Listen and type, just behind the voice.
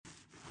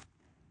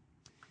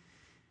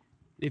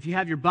If you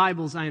have your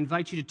Bibles, I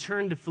invite you to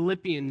turn to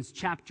Philippians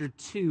chapter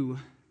 2.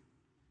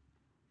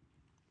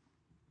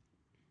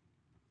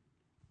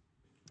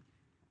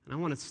 And I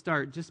want to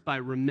start just by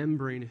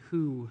remembering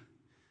who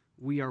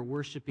we are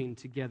worshiping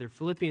together.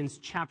 Philippians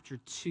chapter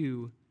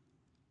 2,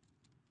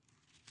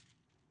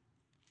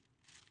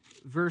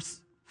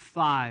 verse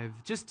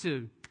 5. Just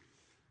to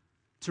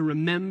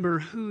remember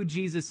who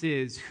Jesus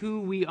is,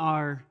 who we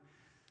are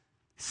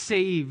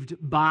saved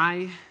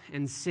by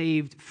and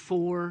saved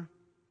for.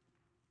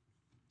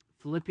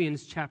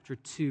 Philippians chapter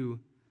 2,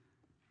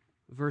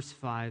 verse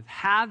 5.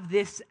 Have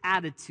this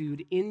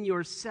attitude in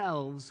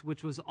yourselves,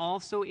 which was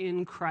also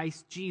in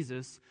Christ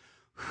Jesus,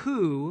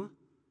 who,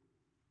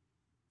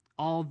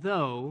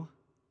 although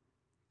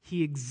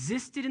he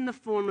existed in the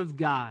form of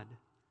God,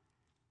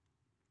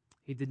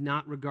 he did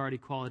not regard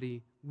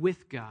equality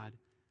with God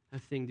a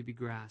thing to be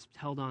grasped,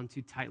 held on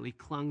too tightly,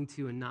 clung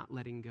to, and not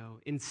letting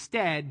go.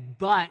 Instead,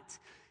 but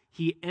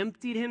he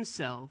emptied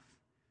himself,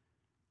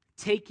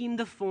 taking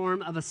the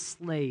form of a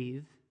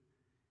slave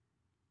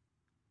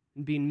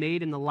and being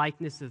made in the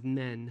likeness of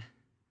men,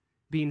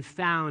 being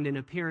found in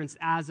appearance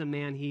as a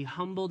man, he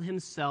humbled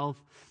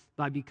himself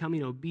by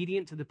becoming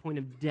obedient to the point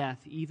of death,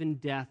 even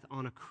death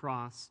on a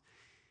cross.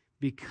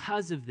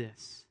 Because of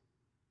this,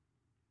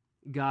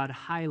 God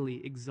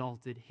highly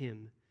exalted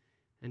him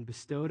and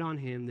bestowed on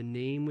him the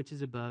name which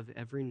is above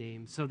every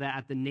name, so that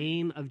at the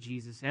name of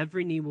Jesus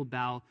every knee will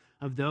bow,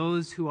 of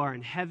those who are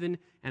in heaven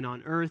and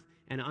on earth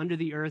and under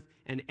the earth,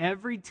 and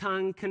every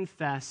tongue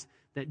confess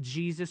that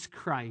Jesus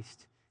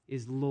Christ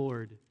is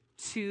Lord,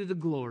 to the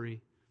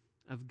glory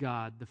of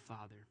God the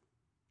Father.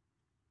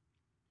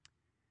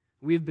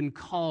 We have been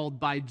called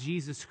by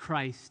Jesus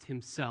Christ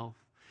himself,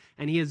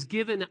 and he has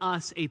given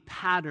us a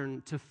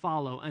pattern to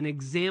follow, an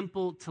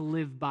example to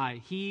live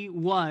by. He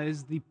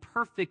was the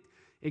perfect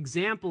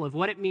example of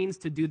what it means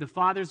to do the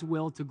Father's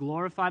will, to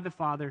glorify the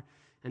Father,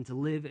 and to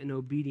live in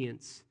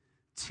obedience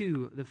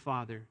to the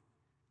Father.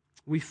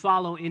 We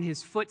follow in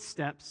his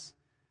footsteps,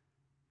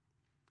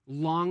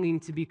 longing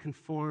to be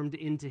conformed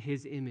into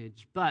his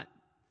image. But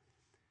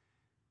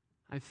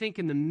I think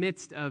in the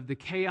midst of the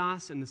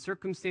chaos and the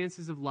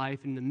circumstances of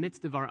life, in the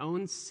midst of our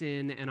own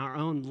sin and our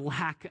own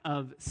lack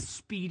of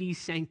speedy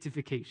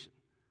sanctification,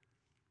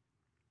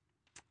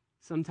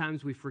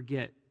 sometimes we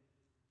forget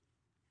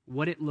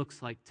what it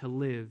looks like to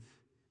live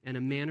in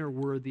a manner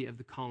worthy of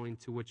the calling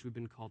to which we've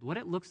been called. What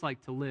it looks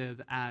like to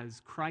live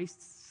as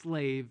Christ's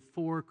slave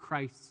for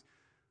Christ's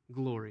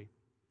glory.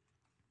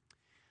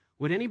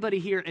 Would anybody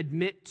here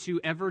admit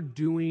to ever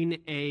doing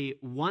a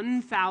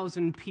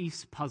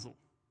 1,000-piece puzzle?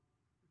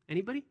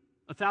 Anybody?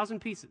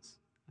 1,000 pieces.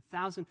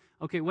 1,000.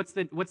 Okay, what's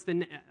the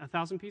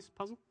 1,000-piece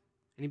puzzle?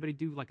 Anybody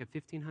do like a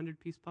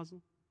 1,500-piece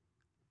puzzle?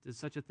 Does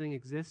such a thing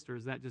exist, or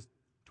is that just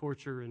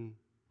torture and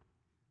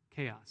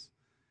chaos?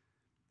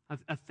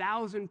 A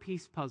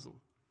 1,000-piece puzzle.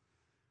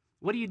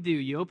 What do?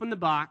 You open the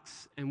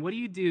box, and what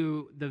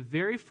do? The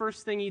very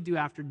first thing you do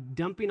after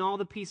dumping all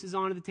the pieces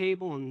onto the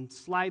table and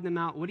sliding them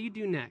out, what do you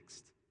do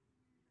next?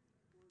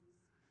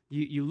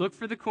 You look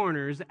for the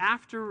corners.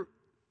 After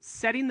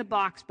setting the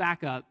box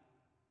back up,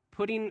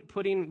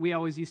 we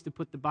always used to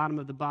put the bottom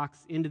of the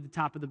box into the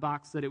top of the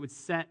box so that it would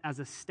set as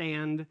a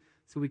stand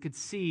so we could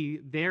see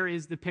there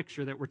is the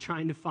picture that we're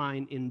trying to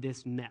find in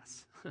this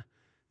mess.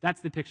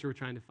 That's the picture we're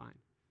trying to find.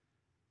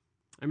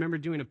 I remember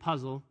doing a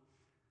puzzle.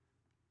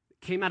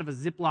 It came out of a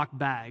Ziploc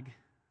bag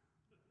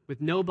with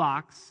no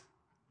box,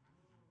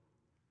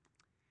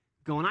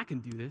 going, I can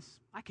do this.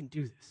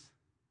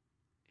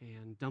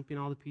 And dumping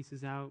all the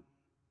pieces out,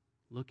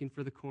 looking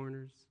for the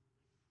corners,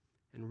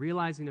 and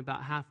realizing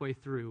about halfway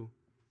through,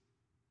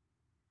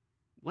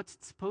 what's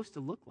it supposed to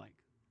look like?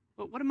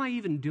 What am I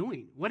even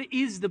doing? What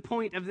is the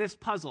point of this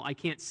puzzle? I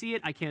can't see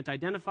it. I can't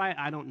identify it.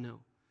 I don't know.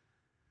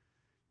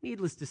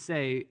 Needless to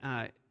say,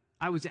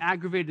 I was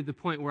aggravated to the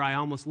point where I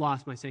almost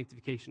lost my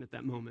sanctification at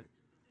that moment.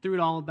 Threw it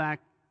all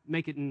back,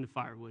 make it into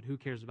firewood. Who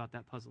cares about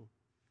that puzzle?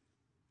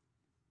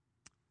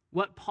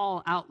 What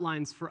Paul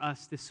outlines for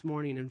us this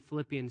morning in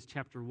Philippians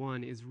chapter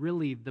 1 is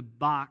really the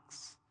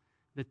box,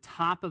 the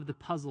top of the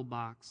puzzle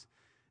box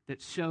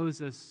that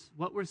shows us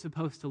what we're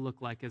supposed to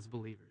look like as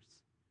believers.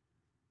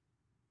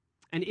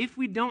 And if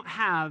we don't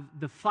have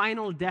the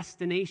final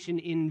destination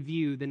in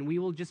view, then we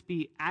will just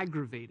be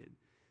aggravated.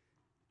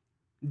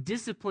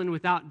 Discipline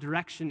without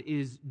direction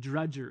is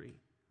drudgery.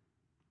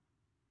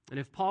 And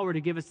if Paul were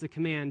to give us the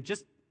command,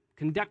 just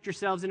conduct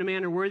yourselves in a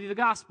manner worthy of the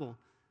gospel,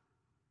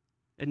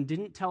 and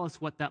didn't tell us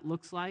what that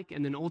looks like,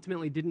 and then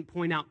ultimately didn't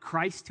point out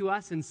Christ to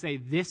us and say,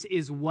 this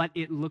is what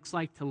it looks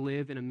like to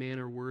live in a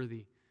manner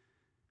worthy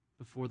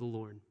before the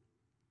Lord,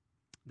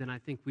 then I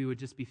think we would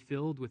just be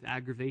filled with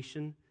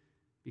aggravation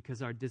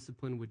because our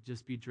discipline would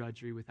just be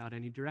drudgery without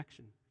any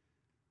direction.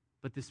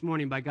 But this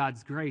morning, by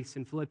God's grace,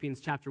 in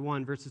Philippians chapter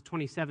 1, verses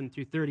 27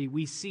 through 30,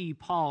 we see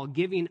Paul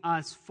giving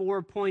us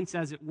 4 points,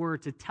 as it were,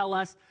 to tell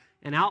us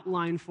and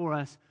outline for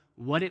us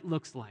what it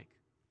looks like.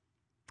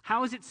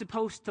 How is it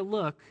supposed to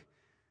look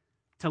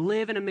to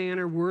live in a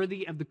manner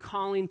worthy of the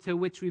calling to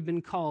which we've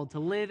been called, to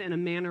live in a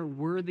manner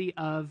worthy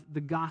of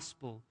the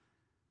gospel?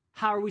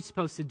 How are we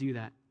supposed to do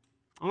that?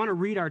 I want to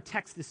read our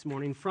text this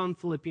morning from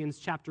Philippians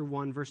chapter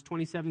 1, verse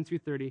 27 through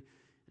 30,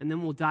 and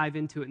then we'll dive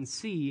into it and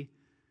see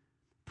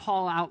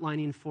Paul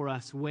outlining for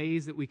us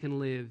ways that we can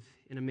live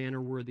in a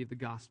manner worthy of the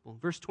gospel.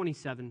 Verse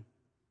 27,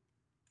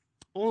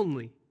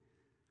 only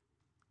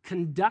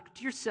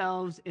conduct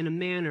yourselves in a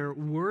manner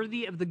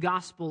worthy of the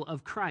gospel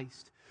of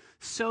Christ,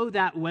 so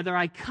that whether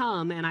I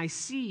come and I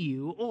see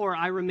you or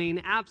I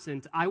remain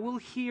absent, I will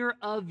hear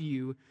of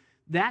you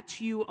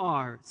that you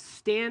are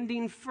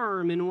standing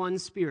firm in one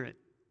spirit,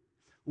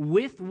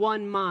 with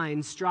one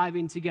mind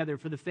striving together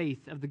for the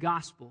faith of the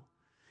gospel,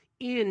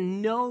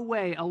 in no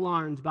way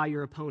alarmed by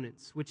your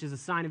opponents, which is a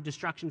sign of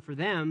destruction for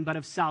them, but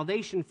of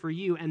salvation for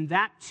you, and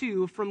that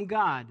too from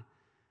God.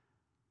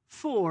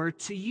 For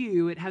to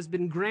you it has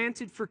been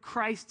granted for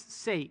Christ's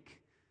sake,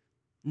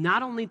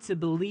 not only to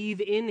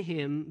believe in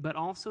him, but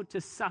also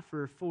to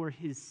suffer for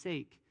his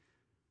sake,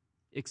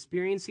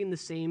 experiencing the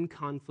same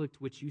conflict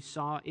which you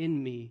saw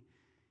in me,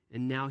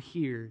 and now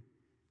hear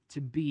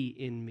to be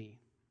in me.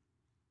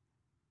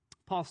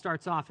 Paul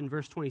starts off in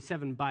verse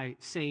 27 by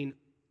saying,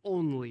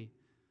 only.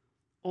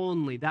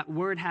 Only. That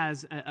word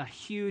has a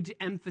huge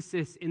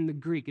emphasis in the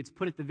Greek. It's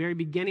put at the very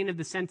beginning of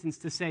the sentence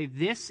to say,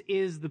 this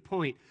is the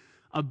point.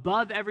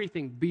 Above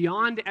everything,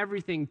 beyond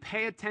everything,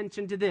 pay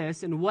attention to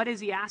this. And what is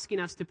he asking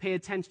us to pay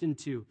attention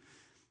to?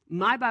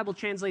 My Bible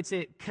translates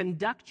it,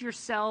 conduct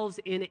yourselves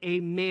in a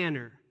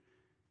manner.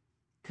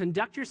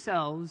 Conduct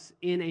yourselves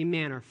in a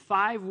manner.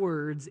 5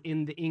 words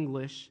in the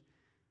English,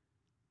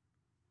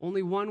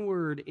 only 1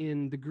 word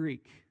in the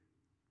Greek.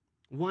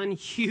 One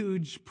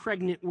huge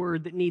pregnant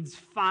word that needs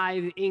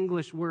 5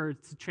 English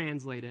words to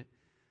translate it.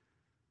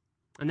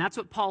 And that's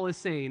what Paul is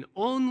saying.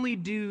 Only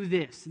do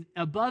this.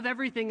 Above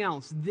everything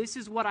else, this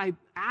is what I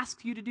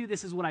ask you to do.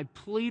 This is what I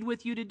plead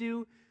with you to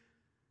do.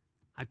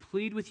 I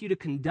plead with you to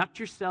conduct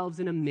yourselves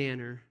in a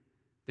manner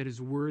that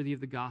is worthy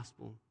of the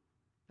gospel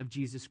of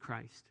Jesus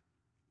Christ.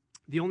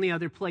 The only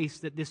other place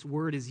that this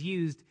word is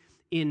used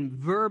in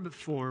verb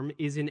form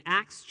is in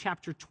Acts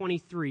chapter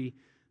 23,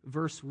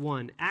 verse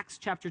 1. Acts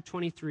chapter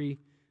 23,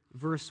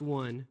 verse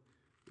 1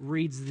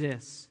 reads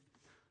this.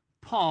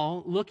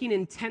 Paul, looking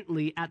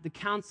intently at the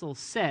council,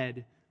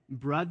 said,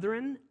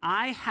 brethren,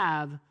 I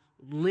have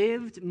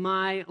lived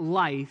my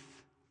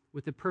life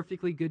with a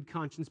perfectly good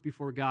conscience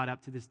before God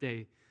up to this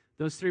day.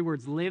 Those 3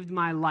 words, lived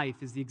my life,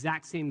 is the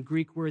exact same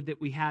Greek word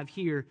that we have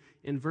here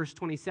in verse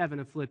 27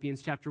 of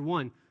Philippians chapter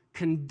 1.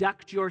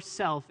 Conduct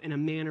yourself in a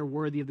manner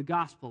worthy of the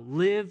gospel.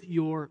 Live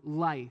your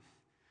life.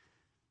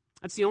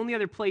 That's the only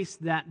other place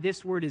that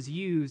this word is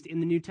used in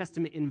the New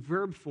Testament in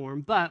verb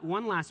form, but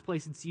one last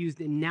place it's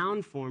used in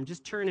noun form.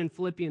 Just turn in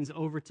Philippians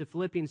over to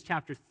Philippians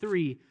chapter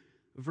 3,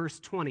 verse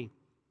 20.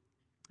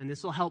 And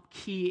this will help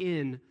key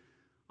in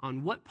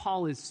on what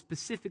Paul is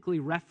specifically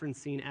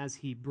referencing as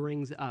he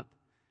brings up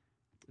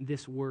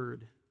this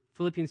word.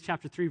 Philippians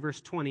chapter 3,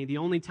 verse 20, the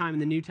only time in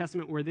the New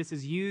Testament where this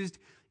is used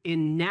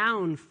in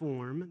noun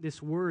form,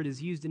 this word is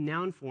used in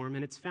noun form,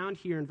 and it's found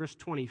here in verse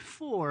 20.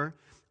 For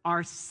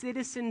our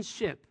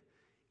citizenship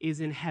is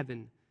in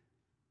heaven.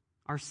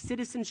 Our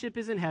citizenship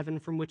is in heaven,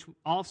 from which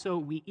also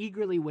we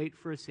eagerly wait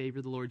for a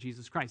Savior, the Lord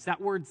Jesus Christ.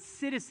 That word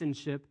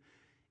citizenship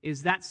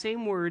is that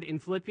same word in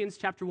Philippians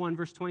chapter 1,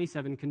 verse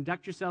 27.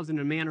 Conduct yourselves in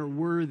a manner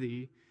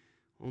worthy,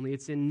 only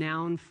it's in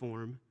noun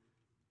form.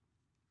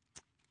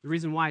 The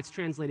reason why it's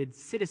translated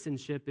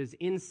citizenship is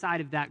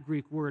inside of that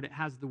Greek word, it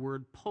has the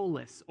word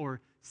polis,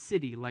 or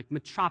city, like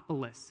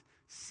metropolis,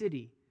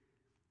 city.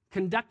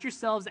 Conduct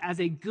yourselves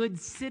as a good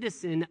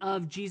citizen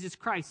of Jesus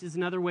Christ is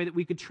another way that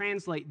we could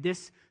translate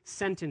this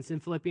sentence in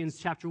Philippians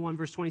chapter 1,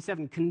 verse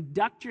 27.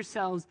 Conduct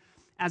yourselves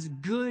as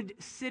good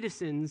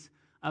citizens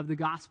of the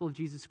gospel of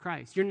Jesus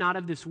Christ. You're not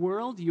of this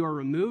world. You are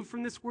removed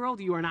from this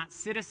world. You are not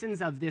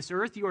citizens of this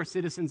earth. You are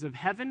citizens of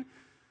heaven.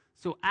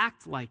 So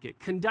act like it.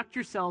 Conduct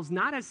yourselves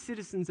not as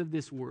citizens of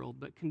this world,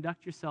 but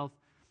conduct yourself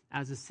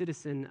as a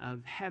citizen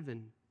of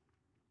heaven.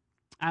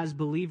 As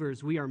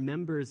believers, we are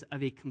members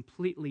of a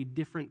completely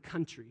different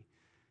country,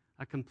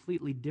 a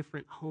completely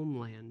different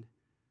homeland.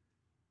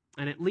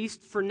 And at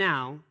least for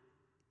now,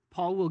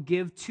 Paul will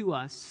give to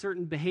us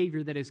certain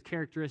behavior that is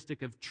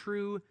characteristic of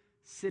true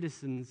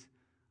citizens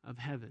of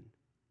heaven.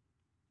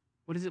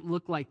 What does it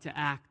look like to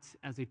act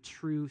as a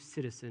true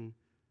citizen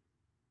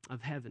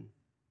of heaven?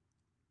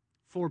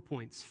 4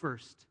 points.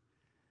 First,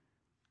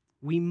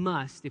 we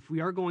must, if we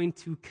are going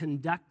to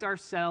conduct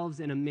ourselves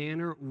in a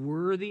manner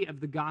worthy of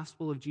the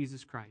gospel of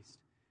Jesus Christ,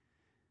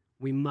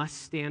 we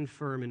must stand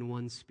firm in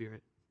one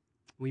spirit.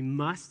 We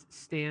must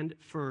stand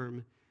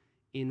firm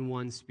in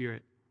one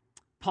spirit.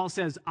 Paul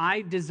says,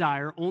 I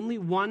desire only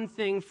one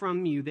thing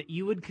from you, that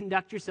you would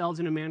conduct yourselves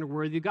in a manner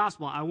worthy of the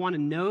gospel. I want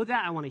to know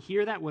that. I want to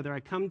hear that, whether I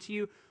come to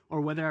you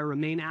or whether I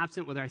remain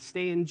absent, whether I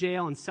stay in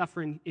jail and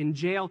suffer in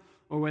jail,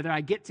 or whether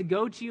I get to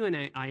go to you and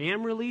I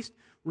am released.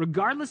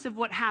 Regardless of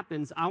what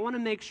happens, I want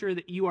to make sure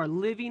that you are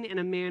living in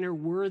a manner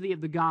worthy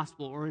of the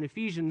gospel. Or in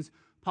Ephesians,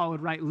 Paul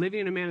would write, living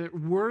in a manner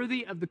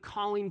worthy of the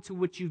calling to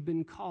which you've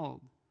been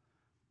called.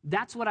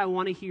 That's what I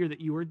want to hear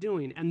that you are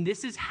doing. And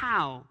this is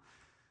how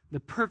The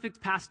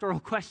perfect pastoral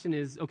question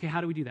is, okay,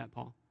 how do we do that,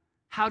 Paul?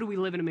 How do we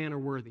live in a manner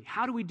worthy?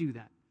 How do we do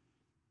that?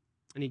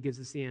 And he gives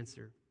us the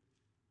answer.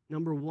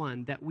 Number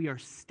one, that we are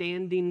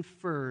standing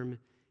firm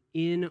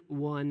in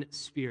one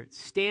spirit.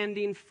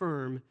 Standing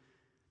firm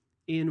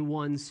in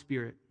one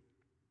spirit.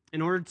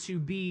 In order to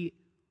be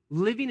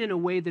living in a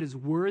way that is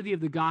worthy of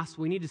the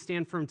gospel, we need to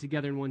stand firm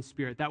together in one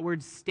spirit. That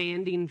word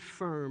standing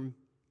firm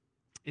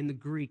in the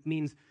Greek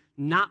means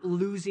not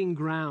losing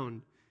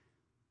ground.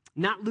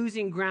 Not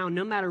losing ground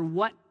no matter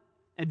what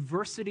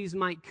adversities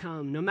might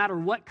come. No matter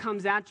what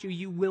comes at you,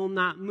 you will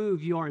not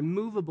move. You are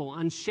immovable,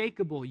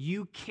 unshakable.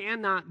 You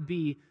cannot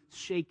be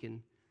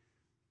shaken.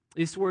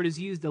 This word is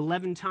used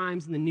 11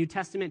 times in the New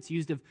Testament. It's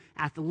used of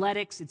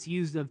athletics. It's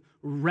used of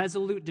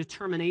resolute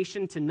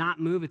determination to not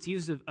move. It's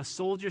used of a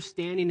soldier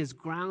standing his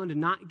ground and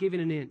not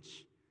giving an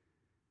inch.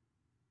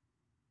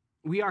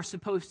 We are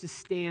supposed to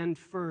stand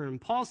firm.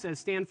 Paul says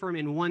stand firm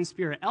in one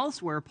spirit.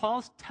 Elsewhere,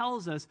 Paul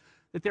tells us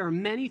that there are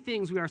many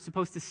things we are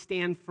supposed to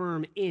stand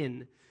firm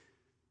in.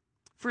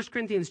 1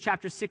 Corinthians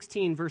chapter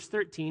 16, verse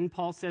 13,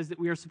 Paul says that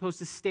we are supposed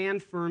to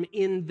stand firm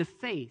in the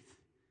faith.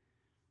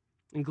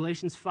 In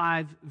Galatians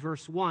 5,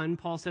 verse 1,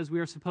 Paul says we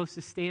are supposed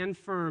to stand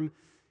firm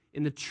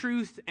in the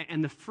truth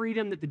and the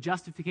freedom that the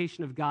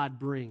justification of God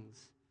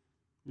brings,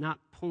 not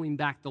pulling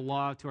back the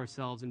law to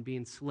ourselves and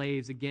being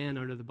slaves again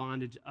under the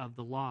bondage of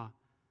the law.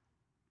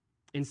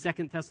 In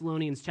 2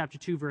 Thessalonians chapter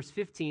 2, verse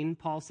 15,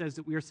 Paul says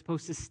that we are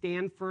supposed to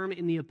stand firm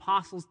in the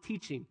apostles'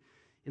 teaching,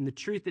 in the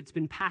truth that's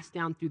been passed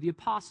down through the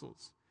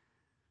apostles.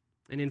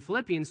 And in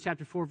Philippians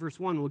chapter 4, verse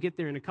 1, we'll get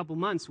there in a couple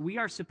months, we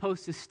are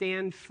supposed to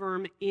stand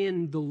firm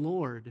in the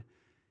Lord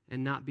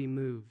and not be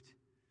moved.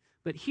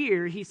 But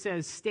here he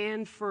says,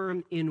 stand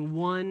firm in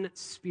one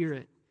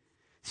spirit.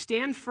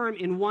 Stand firm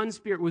in one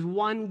spirit with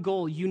one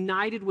goal,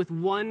 united with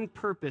one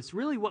purpose.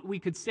 Really what we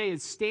could say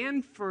is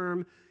stand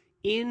firm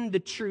in the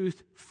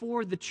truth,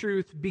 for the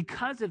truth,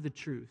 because of the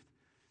truth.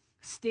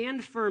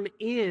 Stand firm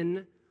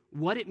in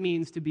what it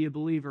means to be a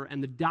believer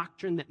and the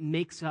doctrine that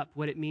makes up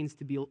what it means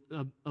to be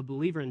a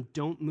believer, and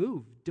don't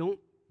move. Don't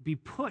be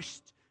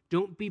pushed.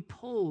 Don't be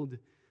pulled.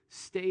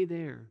 Stay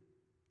there.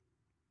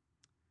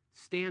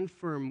 Stand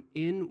firm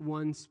in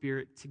one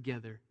spirit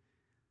together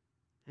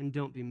and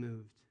don't be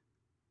moved.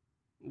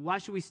 Why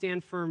should we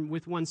stand firm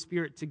with one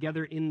spirit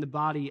together in the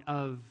body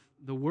of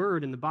the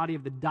Word, in the body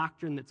of the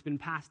doctrine that's been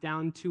passed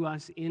down to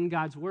us in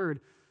God's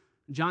Word?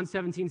 John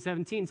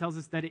 17:17 tells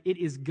us that it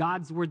is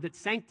God's Word that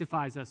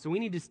sanctifies us. So we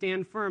need to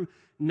stand firm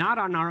not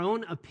on our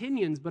own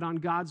opinions, but on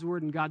God's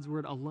Word and God's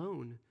Word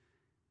alone,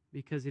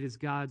 because it is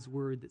God's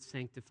Word that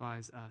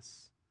sanctifies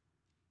us.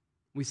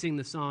 We sing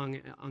the song,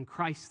 "On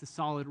Christ the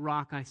solid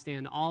rock I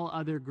stand, all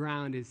other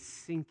ground is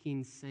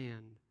sinking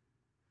sand."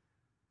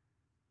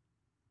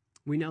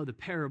 We know the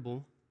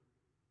parable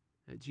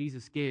that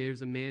Jesus gave.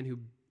 There's a man who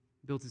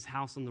built his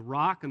house on the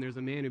rock, and there's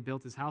a man who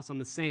built his house on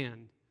the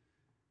sand.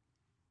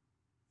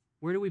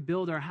 Where do we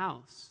build our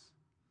house?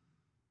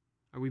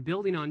 Are we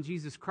building on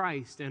Jesus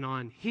Christ and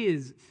on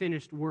his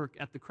finished work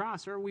at the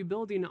cross, or are we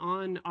building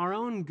on our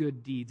own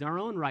good deeds, our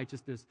own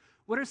righteousness?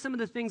 What are some of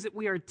the things that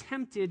we are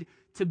tempted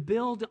to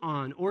build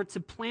on or to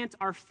plant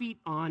our feet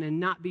on and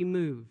not be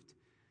moved?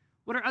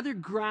 What are other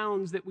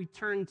grounds that we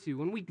turn to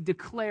when we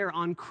declare,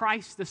 "On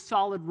Christ the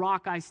solid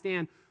rock I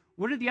stand"?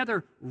 What are the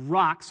other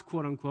rocks,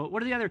 quote unquote?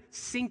 What are the other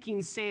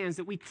sinking sands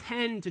that we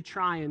tend to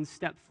try and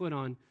step foot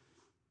on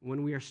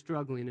when we are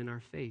struggling in our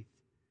faith?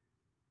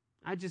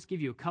 I'd just give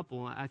you a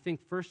couple. I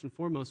think first and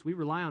foremost, we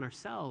rely on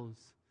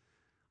ourselves,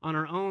 on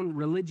our own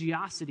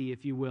religiosity,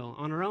 if you will,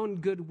 on our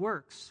own good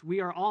works. We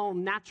are all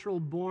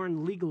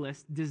natural-born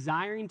legalists,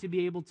 desiring to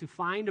be able to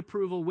find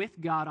approval with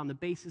God on the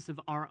basis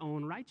of our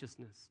own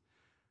righteousness.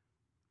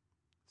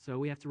 So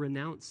we have to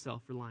renounce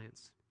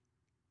self-reliance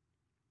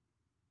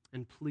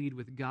and plead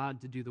with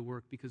God to do the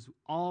work, because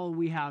all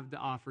we have to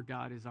offer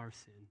God is our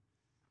sin.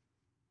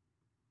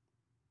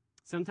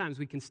 Sometimes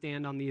we can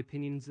stand on the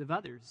opinions of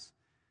others.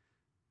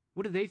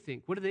 What do they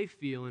think? What do they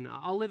feel? And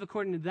I'll live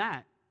according to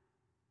that.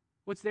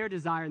 What's their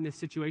desire in this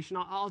situation?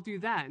 I'll do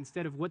that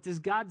instead of what does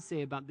God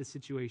say about this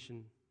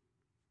situation?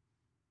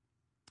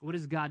 What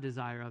does God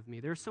desire of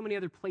me? There are so many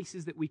other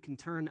places that we can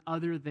turn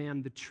other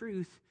than the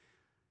truth.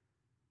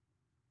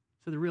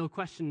 So the real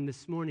question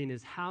this morning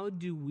is, how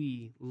do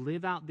we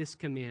live out this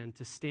command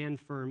to stand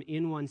firm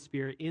in one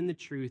spirit, in the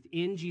truth,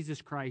 in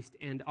Jesus Christ,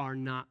 and are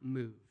not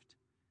moved?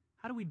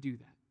 How do we do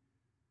that?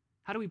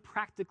 How do we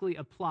practically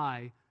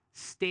apply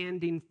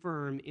standing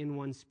firm in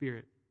one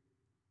spirit?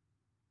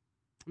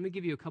 Let me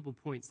give you a couple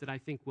points that I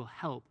think will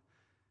help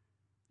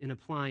in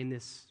applying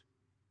this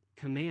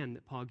command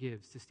that Paul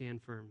gives to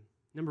stand firm.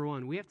 Number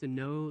one, we have to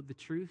know the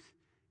truth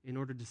in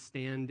order to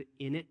stand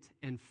in it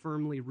and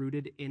firmly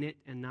rooted in it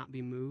and not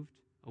be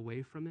moved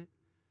away from it.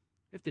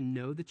 We have to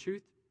know the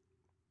truth.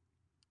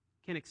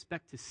 Can't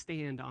expect to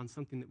stand on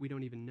something that we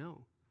don't even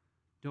know,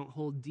 don't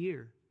hold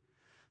dear.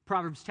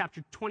 Proverbs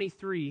chapter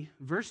 23,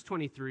 verse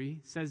 23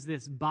 says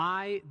this: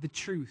 "Buy the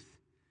truth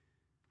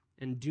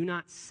and do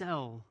not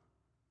sell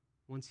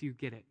once you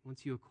get it,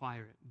 once you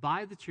acquire it."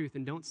 Buy the truth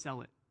and don't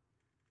sell it.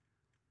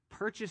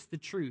 purchase the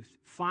truth.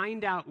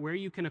 Find out where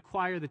you can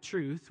acquire the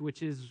truth,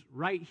 which is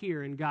right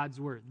here in God's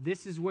word.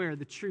 This is where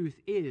the truth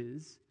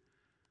is.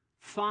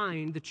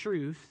 Find the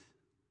truth,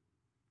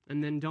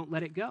 and then don't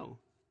let it go.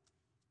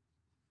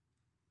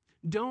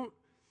 Don't,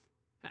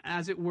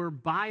 as it were,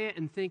 buy it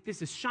and think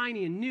this is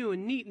shiny and new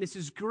and neat and this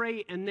is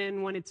great, and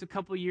then when it's a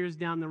couple years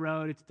down the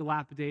road, it's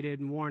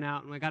dilapidated and worn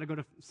out, and I got to go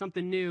to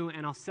something new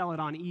and I'll sell it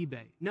on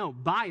eBay. No,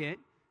 buy it,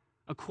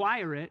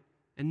 acquire it,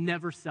 and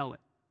never sell it.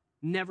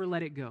 Never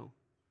let it go.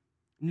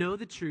 Know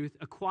the truth,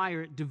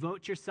 acquire it,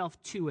 devote yourself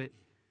to it.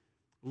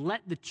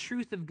 Let the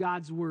truth of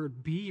God's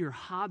word be your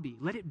hobby.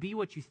 Let it be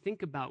what you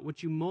think about,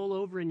 what you mull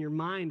over in your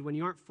mind when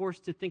you aren't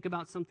forced to think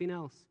about something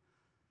else.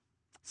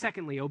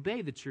 Secondly,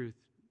 obey the truth.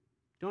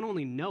 Don't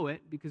only know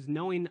it, because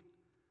knowing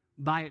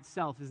by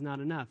itself is not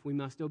enough. We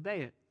must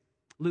obey it.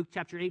 Luke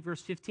chapter 8,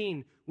 verse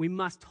 15, we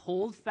must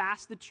hold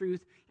fast the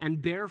truth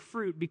and bear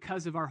fruit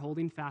because of our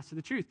holding fast to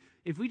the truth.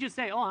 If we just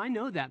say, oh, I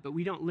know that, but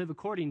we don't live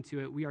according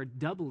to it, we are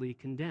doubly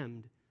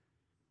condemned.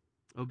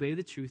 Obey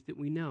the truth that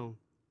we know.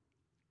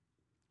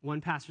 One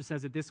pastor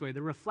says it this way: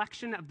 the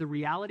reflection of the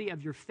reality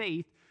of your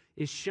faith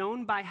is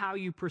shown by how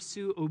you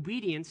pursue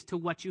obedience to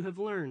what you have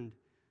learned.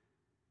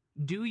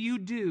 Do you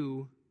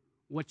do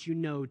what you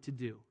know to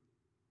do?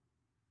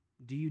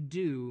 Do you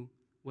do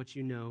what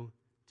you know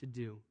to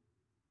do?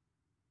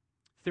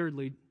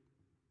 Thirdly,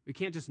 we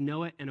can't just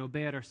know it and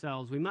obey it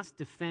ourselves. We must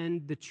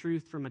defend the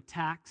truth from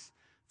attacks,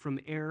 from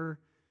error.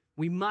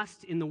 We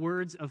must, in the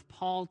words of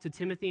Paul to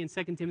Timothy in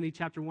 2 Timothy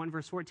chapter 1,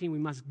 verse 14, we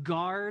must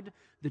guard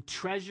the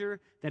treasure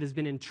that has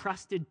been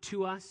entrusted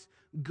to us.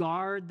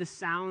 Guard the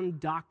sound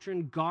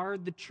doctrine.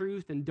 Guard the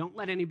truth, and don't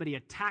let anybody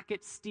attack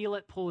it, steal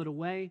it, pull it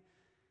away.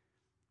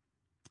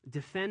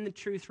 Defend the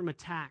truth from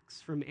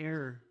attacks, from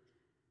error.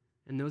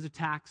 And those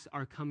attacks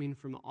are coming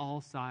from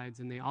all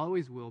sides, and they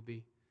always will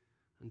be,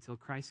 until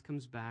Christ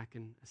comes back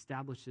and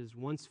establishes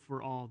once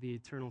for all the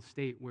eternal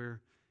state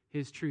where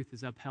his truth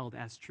is upheld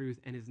as truth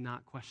and is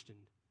not questioned.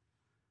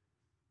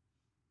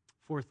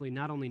 Fourthly,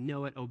 not only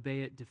know it,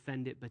 obey it,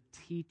 defend it, but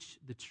teach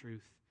the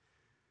truth.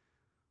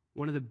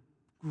 One of the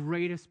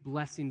greatest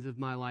blessings of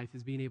my life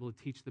is being able to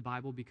teach the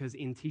Bible, because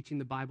in teaching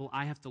the Bible,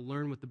 I have to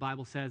learn what the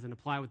Bible says and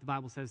apply what the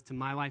Bible says to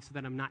my life so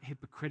that I'm not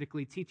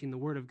hypocritically teaching the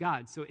Word of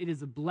God. So it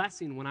is a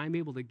blessing when I'm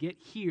able to get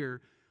here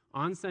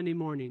on Sunday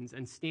mornings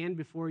and stand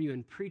before you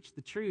and preach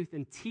the truth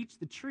and teach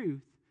the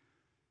truth,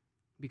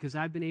 because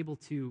I've been able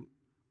to,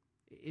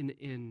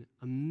 in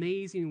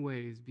amazing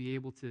ways, be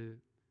able to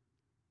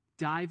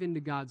dive into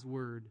God's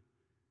Word,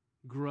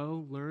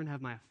 grow, learn,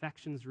 have my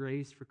affections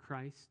raised for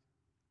Christ.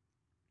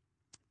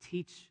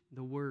 Teach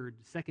the Word.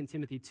 2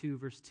 Timothy 2,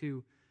 verse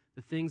 2,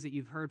 the things that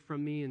you've heard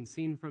from me and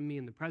seen from me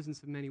in the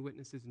presence of many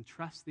witnesses,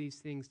 entrust these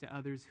things to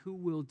others who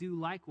will do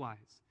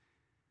likewise.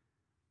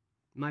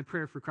 My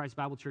prayer for Christ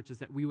Bible Church is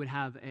that we would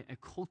have a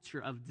culture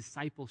of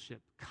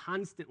discipleship,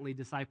 constantly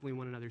discipling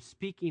one another,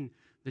 speaking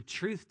the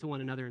truth to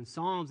one another in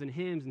psalms and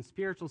hymns and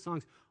spiritual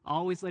songs,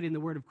 always letting the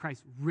word of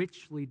Christ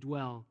richly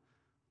dwell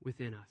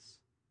within us.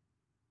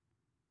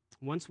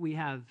 Once we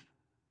have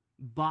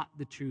bought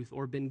the truth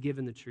or been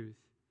given the truth,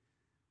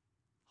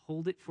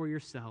 hold it for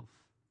yourself,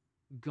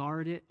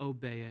 guard it,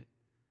 obey it,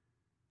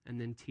 and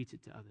then teach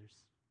it to others.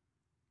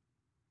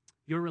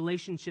 Your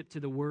relationship to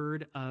the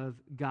Word of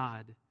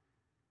God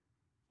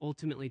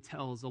ultimately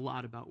tells a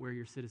lot about where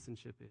your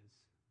citizenship is.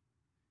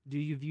 Do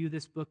you view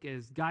this book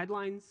as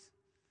guidelines,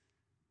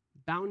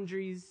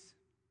 boundaries,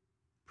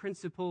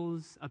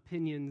 principles,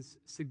 opinions,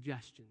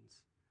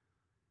 suggestions?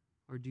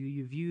 Or do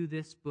you view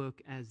this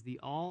book as the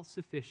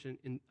all-sufficient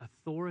and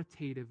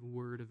authoritative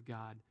Word of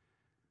God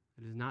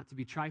that is not to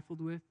be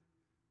trifled with,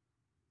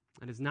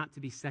 that is not to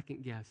be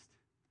second-guessed,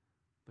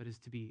 but is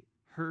to be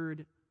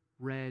heard,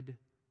 read,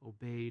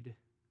 obeyed,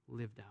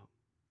 lived out?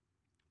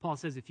 Paul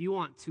says if you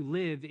want to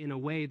live in a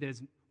way that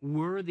is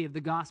worthy of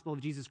the gospel of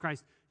Jesus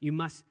Christ, you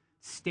must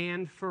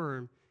stand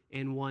firm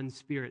in one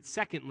spirit.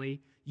 Secondly,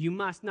 you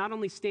must not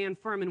only stand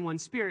firm in one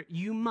spirit,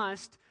 you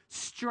must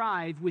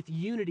strive with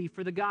unity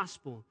for the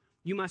gospel.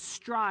 You must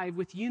strive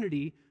with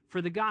unity for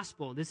the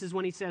gospel. This is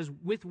when he says,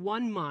 with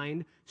one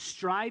mind,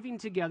 striving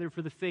together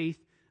for the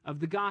faith of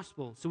the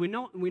gospel. So we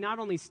not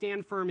only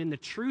stand firm in the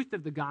truth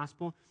of the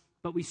gospel,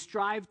 but we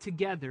strive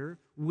together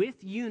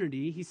with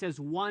unity. He says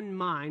one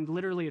mind,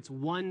 literally it's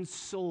one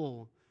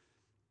soul.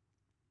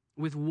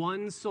 With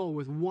one soul,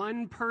 with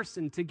one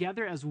person,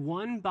 together as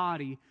one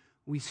body,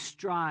 we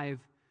strive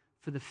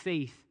for the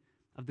faith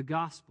of the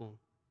gospel.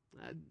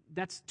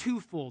 That's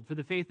twofold for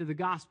the faith of the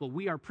gospel.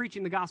 We are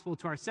preaching the gospel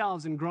to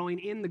ourselves and growing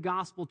in the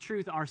gospel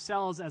truth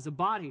ourselves as a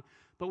body,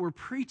 but we're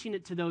preaching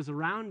it to those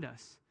around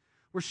us.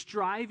 We're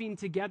striving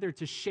together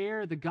to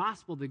share the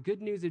gospel, the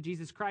good news of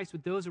Jesus Christ,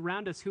 with those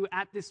around us who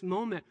at this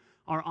moment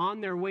are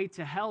on their way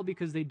to hell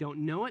because they don't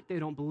know it, they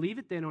don't believe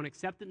it, they don't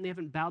accept it, and they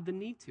haven't bowed the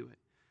knee to it.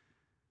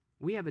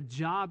 We have a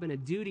job and a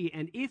duty,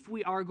 and if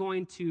we are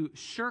going to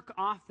shirk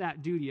off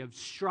that duty of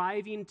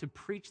striving to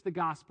preach the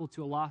gospel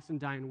to a lost and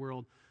dying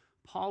world,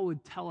 Paul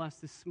would tell us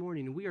this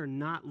morning, we are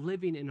not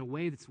living in a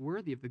way that's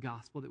worthy of the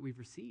gospel that we've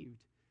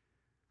received.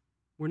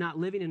 we're not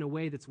living in a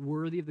way that's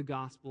worthy of the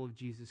gospel of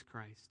Jesus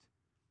Christ.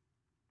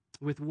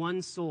 With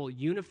one soul,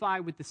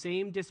 unified with the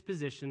same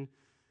disposition,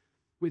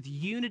 with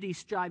unity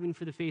striving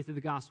for the faith of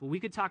the gospel. We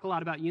could talk a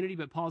lot about unity,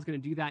 but Paul's going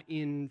to do that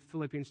in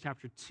Philippians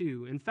chapter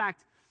 2. In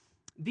fact,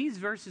 these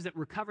verses that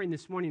we're covering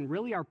this morning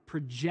really are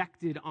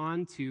projected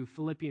onto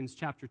Philippians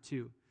chapter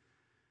 2.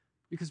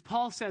 Because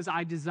Paul says,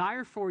 I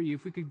desire for you,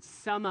 if we could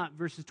sum up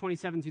verses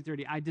 27 through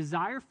 30, I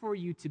desire for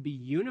you to be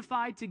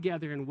unified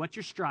together in what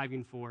you're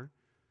striving for.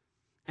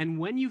 And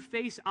when you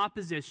face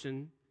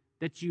opposition,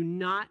 that you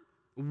not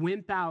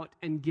wimp out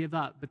and give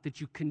up, but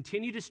that you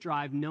continue to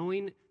strive,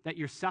 knowing that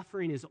your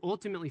suffering is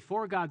ultimately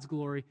for God's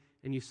glory,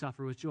 and you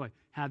suffer with joy.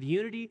 Have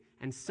unity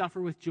and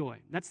suffer with joy.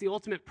 That's the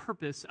ultimate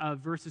purpose of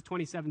verses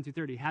 27 through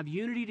 30. Have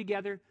unity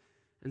together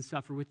and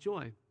suffer with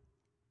joy.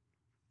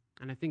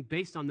 And I think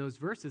based on those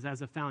verses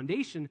as a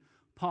foundation,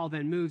 Paul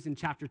then moves in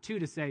chapter 2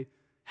 to say,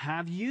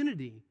 have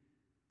unity.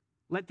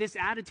 Let this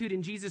attitude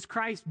in Jesus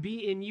Christ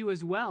be in you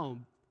as well.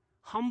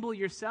 Humble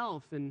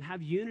yourself and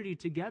have unity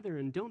together,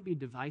 and don't be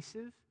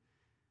divisive.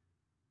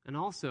 And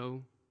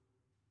also,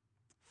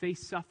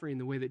 face suffering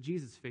the way that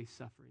Jesus faced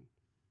suffering.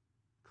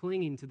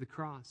 Clinging to the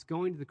cross,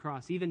 going to the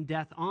cross, even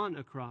death on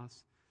a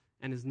cross,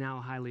 and is now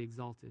highly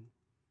exalted.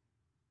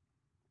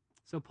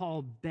 So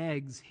Paul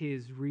begs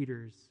his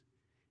readers,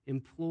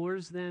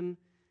 implores them,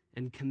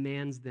 and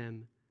commands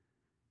them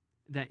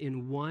that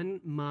in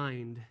one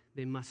mind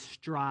they must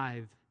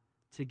strive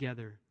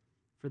together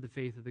for the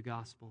faith of the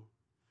gospel.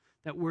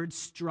 That word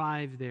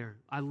strive there,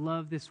 I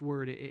love this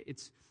word.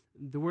 It's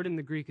the word in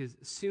the Greek is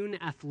sun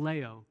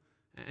athleo,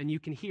 and you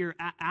can hear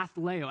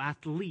athleo,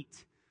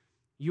 athlete.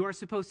 You are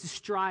supposed to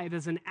strive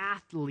as an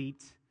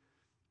athlete.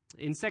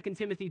 In 2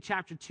 Timothy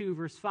chapter 2,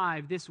 verse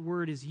 5, this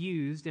word is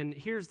used, and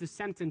here's the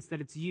sentence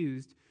that it's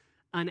used.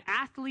 An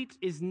athlete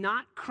is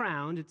not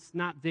crowned. It's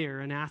not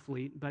there, an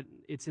athlete, but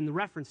it's in the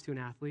reference to an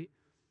athlete.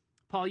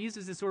 Paul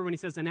uses this word when he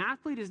says, an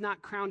athlete is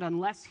not crowned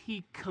unless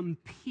he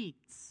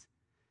competes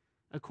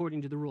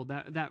according to the rule.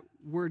 That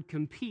word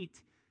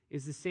compete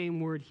is the same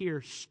word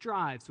here,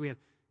 strive. So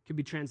could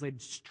be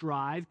translated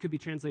strive, could be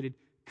translated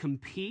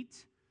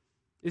compete.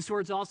 This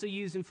word's also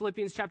used in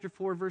Philippians chapter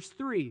 4, verse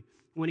 3,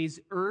 when he's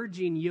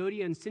urging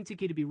Euodia and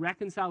Syntyche to be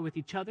reconciled with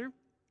each other.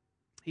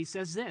 He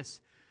says this,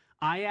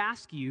 I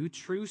ask you,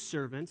 true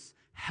servants,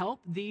 help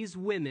these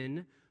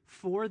women,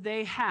 for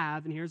they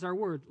have, and here's our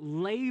word,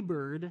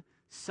 labored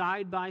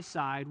side by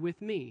side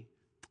with me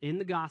in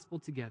the gospel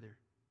together.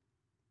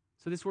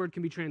 So this word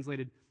can be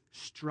translated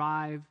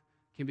strive,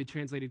 can be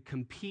translated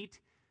compete,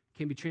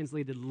 can be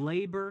translated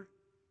labor.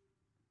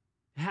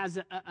 It has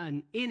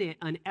in it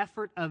an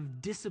effort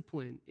of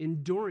discipline,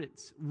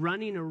 endurance,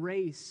 running a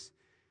race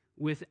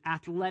with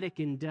athletic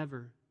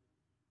endeavor.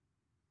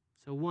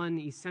 So one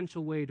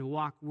essential way to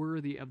walk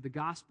worthy of the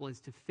gospel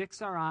is to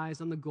fix our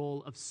eyes on the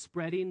goal of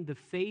spreading the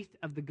faith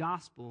of the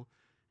gospel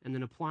and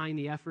then applying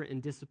the effort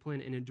and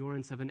discipline and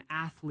endurance of an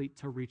athlete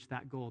to reach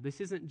that goal.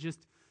 This isn't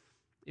just,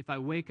 if I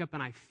wake up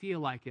and I feel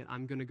like it,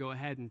 I'm going to go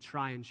ahead and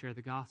try and share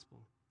the gospel.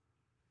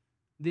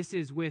 This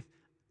is with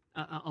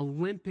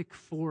Olympic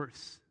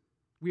force.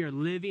 We are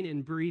living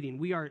and breathing.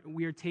 We are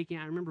taking,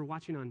 I remember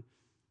watching on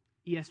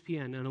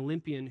ESPN an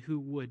Olympian who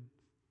would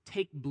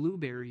take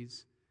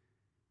blueberries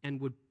and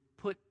would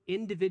put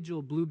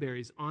individual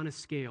blueberries on a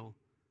scale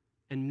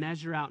and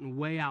measure out and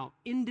weigh out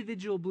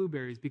individual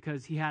blueberries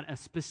because he had a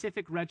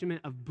specific regimen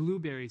of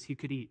blueberries he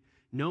could eat.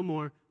 No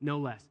more, no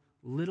less.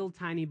 Little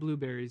tiny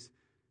blueberries.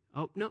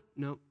 Oh,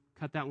 no,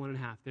 cut that one in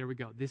half. There we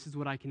go. This is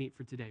what I can eat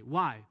for today.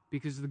 Why?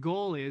 Because the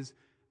goal is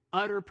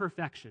utter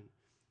perfection.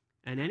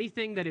 And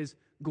anything that is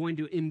going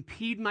to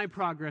impede my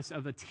progress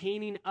of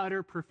attaining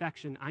utter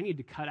perfection, I need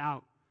to cut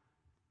out.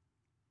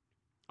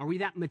 Are we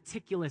that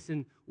meticulous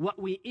in what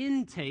we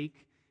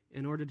intake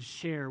in order to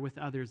share with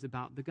others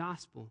about the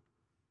gospel?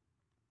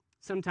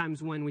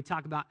 Sometimes when we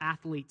talk about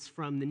athletes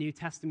from the New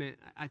Testament,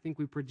 I think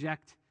we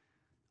project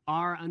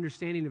our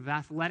understanding of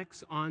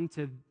athletics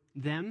onto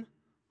them,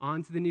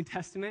 onto the New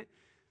Testament.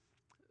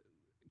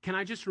 Can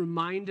I just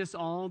remind us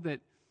all that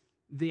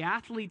the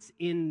athletes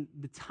in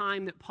the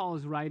time that Paul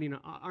is writing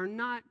are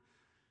not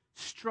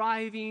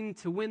striving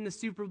to win the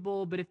Super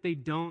Bowl, but if they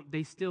don't,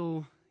 they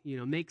still,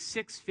 make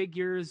six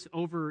figures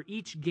over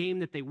each game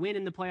that they win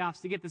in the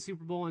playoffs to get the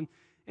Super Bowl, and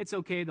it's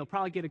okay. They'll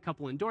probably get a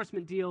couple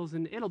endorsement deals,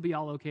 and it'll be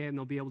all okay, and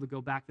they'll be able to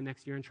go back the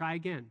next year and try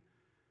again.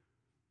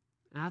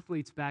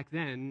 Athletes back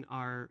then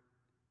are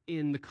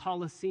in the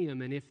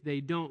Colosseum, and if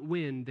they don't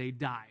win, they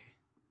die.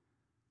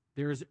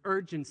 There is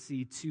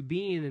urgency to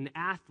being an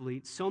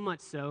athlete, so much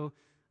so,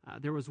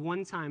 there was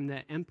one time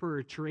that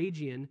Emperor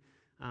Trajan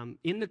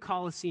in the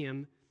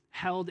Colosseum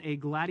held a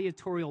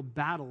gladiatorial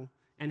battle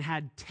and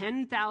had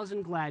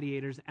 10,000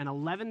 gladiators and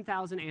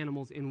 11,000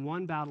 animals in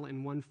one battle,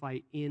 in one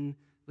fight in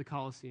the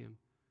Colosseum.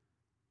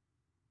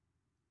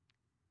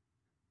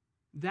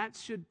 That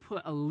should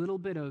put a little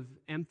bit of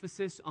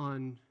emphasis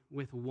on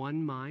with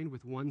one mind,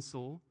 with one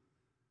soul.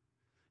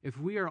 If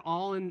we are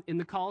all in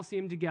the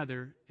Colosseum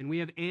together and we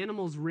have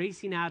animals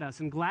racing at us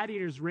and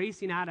gladiators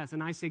racing at us,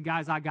 and I say,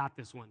 guys, I got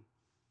this one.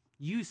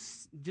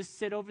 just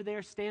sit over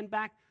there, stand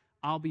back,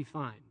 I'll be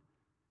fine.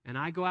 And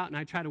I go out and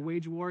I try to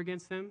wage war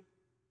against them,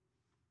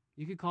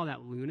 you could call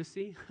that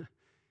lunacy.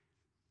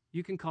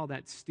 You can call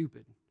that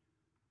stupid.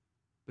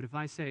 But if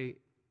I say,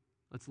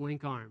 let's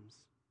link arms,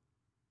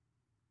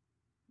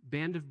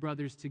 band of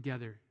brothers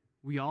together,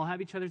 we all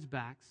have each other's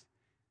backs,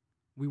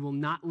 we will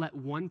not let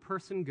one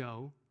person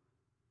go,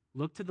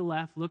 look to the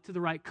left, look to the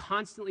right,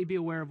 constantly be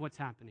aware of what's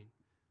happening.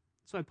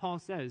 That's why Paul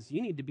says,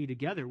 you need to be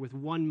together with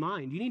one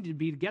mind. You need to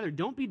be together.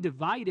 Don't be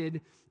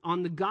divided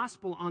on the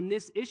gospel on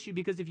this issue,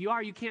 because if you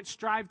are, you can't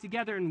strive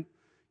together and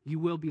you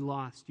will be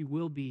lost. You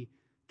will be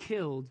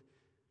killed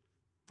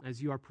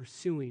as you are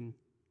pursuing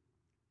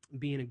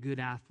being a good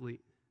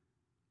athlete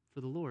for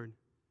the Lord.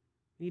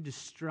 You need to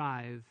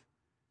strive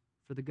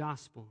for the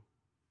gospel.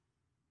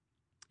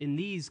 In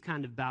these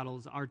kind of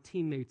battles, our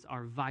teammates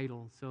are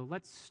vital. So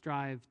let's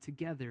strive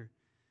together.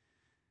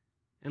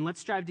 And let's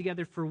strive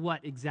together for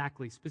what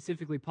exactly?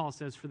 Specifically, Paul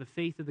says, for the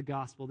faith of the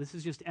gospel. This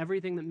is just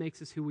everything that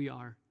makes us who we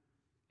are.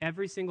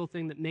 Every single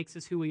thing that makes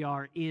us who we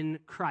are in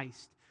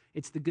Christ.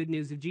 It's the good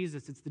news of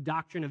Jesus. It's the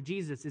doctrine of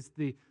Jesus. It's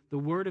the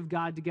word of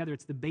God together.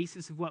 It's the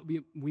basis of what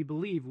we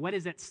believe. What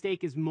is at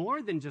stake is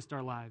more than just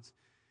our lives.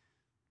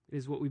 It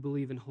is what we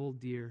believe and hold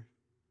dear.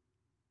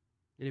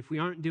 And if we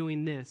aren't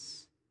doing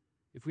this,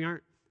 if we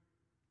aren't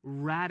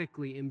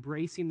radically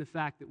embracing the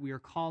fact that we are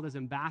called as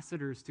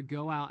ambassadors to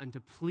go out and to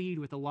plead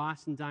with a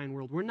lost and dying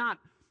world, we're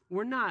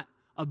not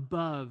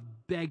above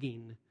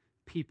begging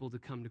people to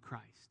come to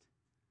Christ.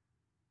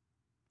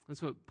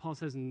 That's what Paul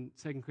says in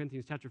 2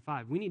 Corinthians chapter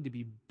 5. We need to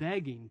be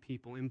begging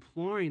people,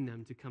 imploring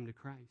them to come to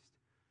Christ.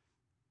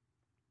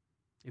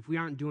 If we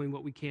aren't doing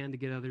what we can to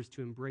get others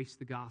to embrace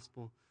the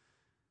gospel,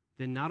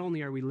 then not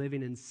only are we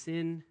living in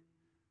sin,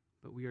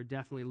 but we are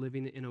definitely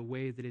living in a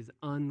way that is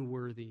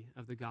unworthy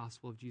of the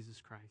gospel of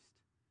Jesus Christ.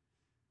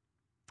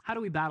 How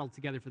do we battle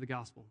together for the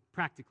gospel?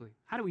 Practically,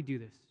 how do we do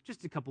this?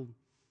 Just a couple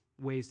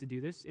ways to do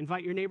this.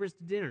 Invite your neighbors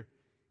to dinner.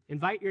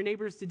 Invite your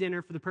neighbors to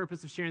dinner for the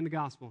purpose of sharing the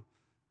gospel.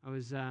 I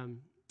was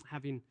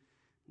having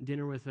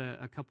dinner with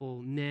a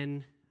couple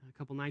men a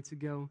couple nights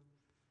ago,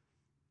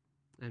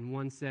 and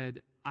one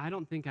said, I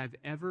don't think I've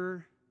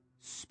ever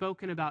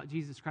spoken about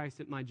Jesus Christ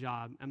at my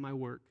job, at my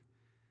work.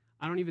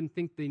 I don't even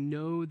think they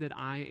know that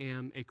I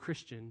am a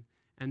Christian,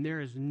 and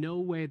there is no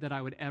way that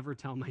I would ever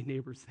tell my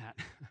neighbors that.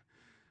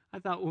 I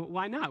thought, well,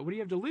 why not? What do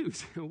you have to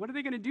lose? What are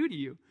they going to do to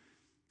you?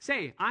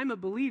 Say, I'm a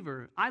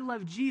believer, I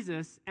love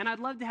Jesus, and I'd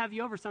love to have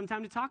you over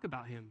sometime to talk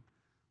about him.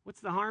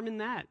 What's the harm in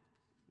that?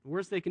 The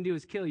worst they can do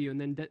is kill you,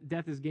 and then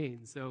death is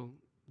gain, so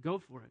go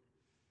for it.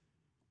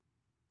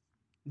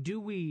 Do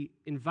we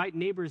invite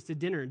neighbors to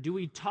dinner? Do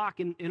we talk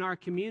in our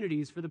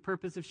communities for the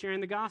purpose of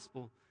sharing the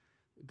gospel?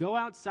 Go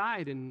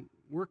outside and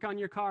work on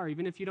your car,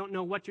 even if you don't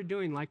know what you're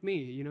doing, like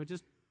me.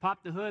 Just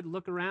pop the hood,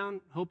 look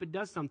around, hope it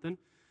does something,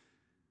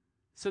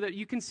 so that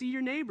you can see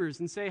your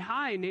neighbors and say,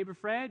 hi, neighbor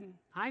Fred.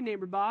 Hi,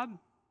 neighbor Bob.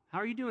 How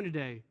are you doing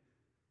today?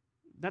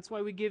 That's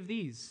why we give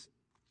these.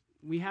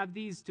 We have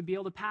these to be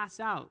able to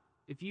pass out.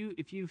 If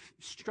you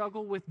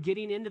struggle with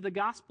getting into the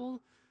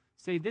gospel,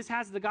 say, this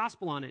has the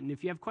gospel on it. And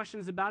if you have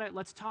questions about it,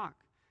 let's talk.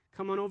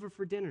 Come on over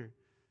for dinner.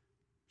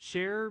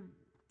 Share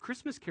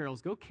Christmas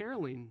carols. Go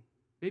caroling.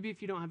 Maybe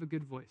if you don't have a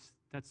good voice,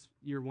 that's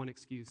your one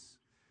excuse.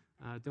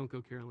 Don't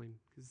go caroling,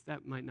 because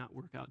that might not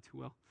work out too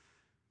well.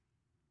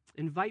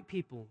 Invite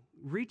people.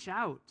 Reach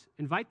out.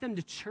 Invite them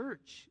to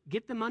church.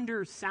 Get them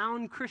under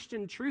sound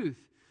Christian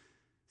truth.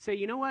 Say,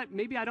 you know what?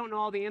 Maybe I don't know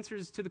all the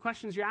answers to the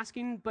questions you're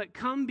asking, but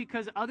come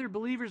because other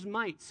believers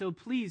might. So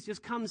please,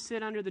 just come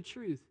sit under the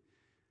truth.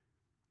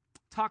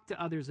 Talk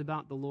to others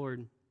about the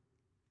Lord.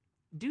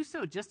 Do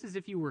so just as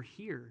if you were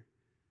here.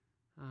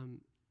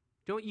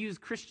 Don't use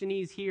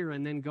Christianese here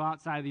and then go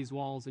outside of these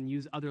walls and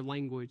use other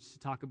language to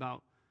talk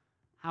about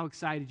how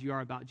excited you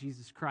are about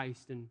Jesus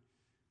Christ. And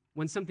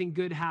when something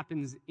good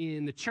happens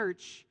in the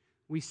church,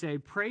 we say,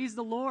 praise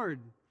the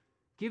Lord.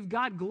 Give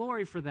God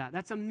glory for that.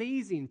 That's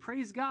amazing.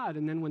 Praise God.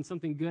 And then when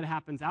something good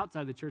happens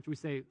outside the church, we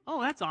say,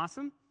 oh, that's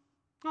awesome.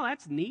 Oh,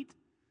 that's neat.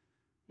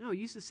 No,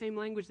 use the same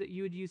language that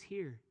you would use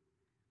here.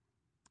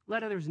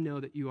 Let others know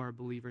that you are a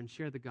believer and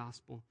share the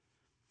gospel.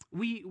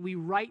 We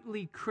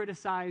rightly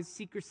criticize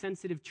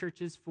seeker-sensitive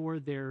churches for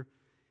their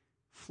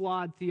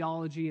flawed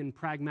theology and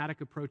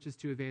pragmatic approaches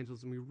to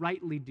evangelism. We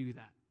rightly do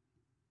that.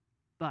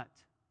 But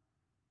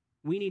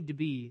we need to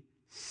be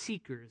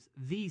seekers,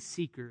 these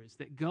seekers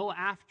that go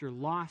after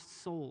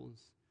lost souls,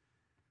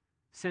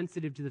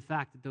 sensitive to the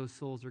fact that those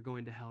souls are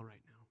going to hell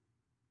right now.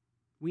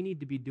 We need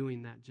to be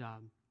doing that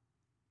job.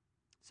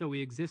 So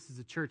we exist as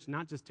a church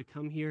not just to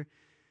come here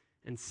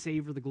and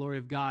savor the glory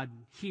of God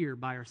here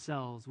by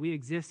ourselves. We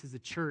exist as a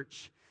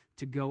church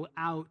to go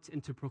out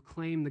and to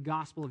proclaim the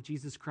gospel of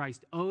Jesus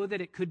Christ. Oh,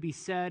 that it could be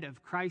said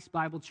of Christ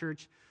Bible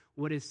Church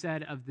what is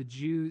said of the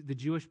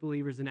Jewish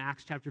believers in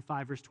Acts chapter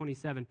 5, verse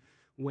 27,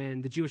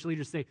 when the Jewish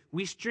leaders say,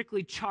 we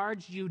strictly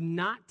charge you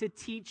not to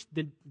teach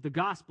the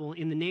gospel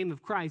in the name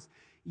of Christ,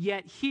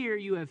 yet here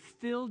you have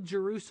filled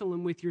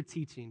Jerusalem with your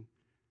teaching.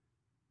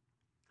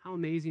 How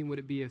amazing would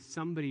it be if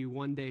somebody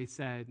one day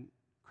said,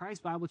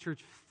 Christ Bible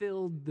Church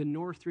filled the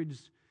Northridge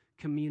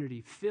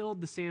community, filled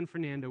the San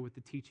Fernando with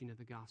the teaching of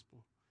the gospel.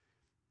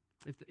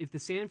 If the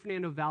San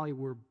Fernando Valley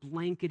were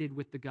blanketed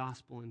with the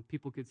gospel and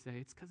people could say,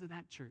 it's because of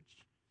that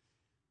church.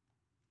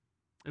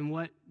 And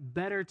what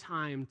better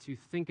time to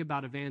think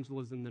about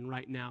evangelism than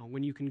right now,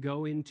 when you can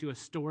go into a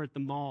store at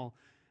the mall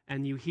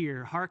and you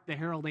hear, hark the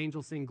herald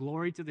angels sing,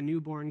 glory to the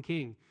newborn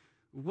king.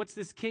 What's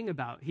this king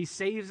about? He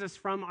saves us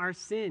from our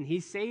sin.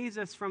 He saves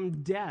us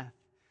from death.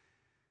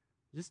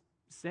 Just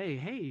say,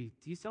 hey,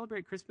 do you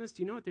celebrate Christmas?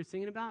 Do you know what they're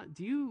singing about?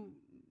 Do you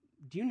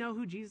know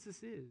who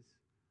Jesus is?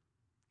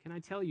 Can I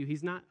tell you,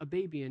 he's not a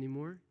baby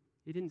anymore.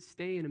 He didn't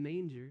stay in a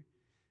manger.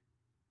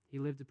 He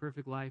lived a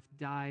perfect life,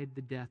 died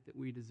the death that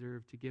we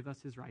deserve to give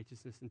us his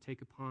righteousness and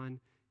take upon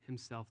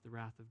himself the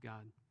wrath of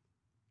God.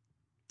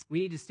 We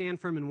need to stand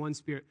firm in one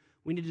spirit.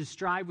 We need to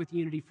strive with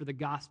unity for the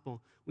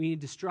gospel. We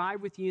need to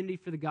strive with unity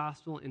for the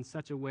gospel in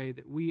such a way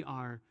that we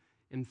are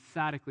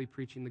emphatically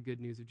preaching the good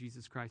news of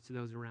Jesus Christ to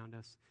those around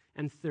us.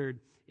 And third,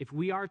 if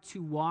we are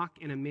to walk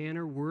in a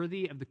manner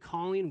worthy of the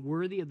calling,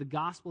 worthy of the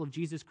gospel of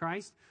Jesus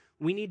Christ,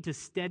 we need to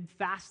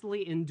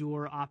steadfastly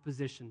endure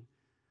opposition.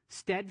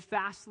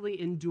 Steadfastly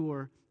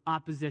endure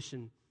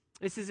opposition.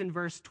 This is in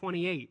verse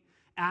 28.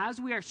 As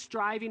we are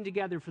striving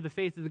together for the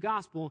faith of the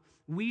gospel,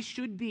 we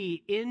should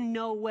be in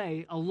no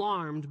way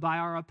alarmed by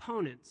our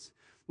opponents,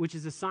 which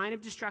is a sign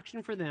of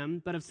destruction for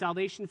them, but of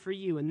salvation for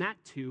you, and that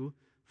too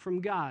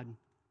from God.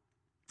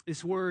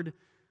 This word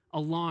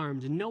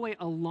alarmed, in no way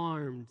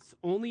alarmed, it's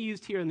only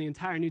used here in the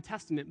entire New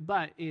Testament,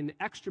 but in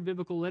extra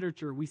biblical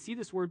literature, we see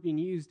this word being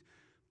used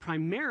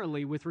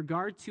primarily with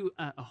regard to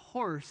a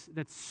horse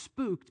that's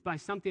spooked by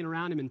something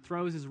around him and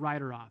throws his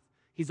rider off.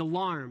 He's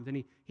alarmed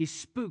and he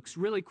spooks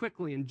really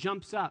quickly and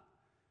jumps up.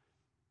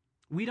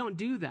 We don't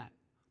do that.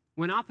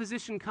 When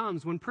opposition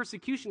comes, when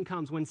persecution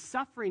comes, when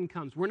suffering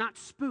comes, we're not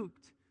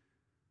spooked.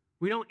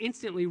 We don't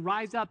instantly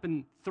rise up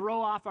and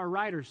throw off our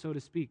rider, so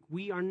to speak.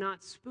 We are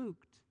not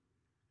spooked.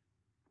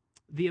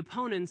 The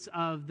opponents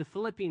of the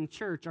Philippian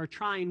church are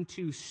trying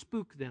to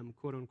spook them,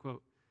 quote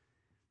unquote.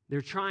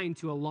 They're trying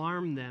to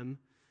alarm them,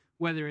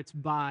 whether it's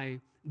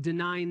by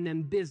denying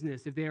them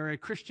business, if they are a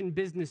Christian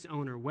business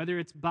owner, whether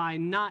it's by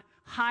not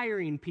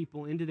hiring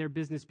people into their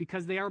business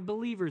because they are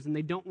believers and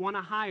they don't want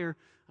to hire,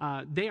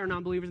 they are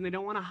non-believers and they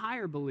don't want to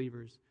hire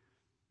believers,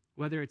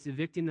 whether it's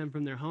evicting them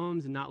from their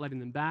homes and not letting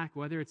them back,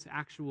 whether it's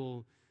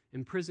actual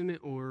imprisonment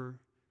or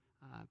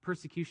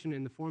persecution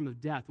in the form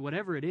of death,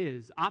 whatever it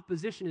is,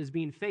 opposition is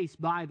being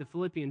faced by the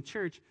Philippian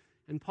church,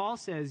 and Paul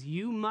says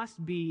you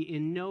must be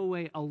in no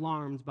way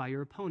alarmed by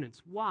your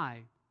opponents.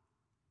 Why?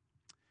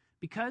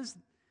 Because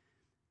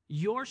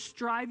you're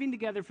striving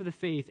together for the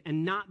faith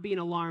and not being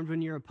alarmed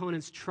when your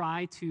opponents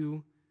try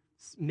to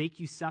make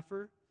you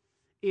suffer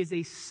is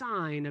a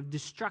sign of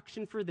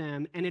destruction for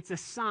them, and it's a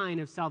sign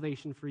of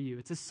salvation for you.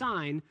 It's a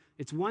sign,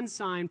 it's one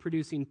sign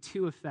producing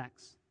two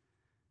effects.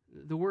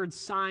 The word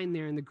sign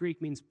there in the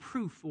Greek means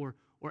proof or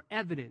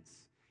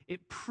evidence.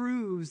 It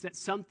proves that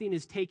something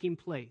is taking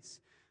place.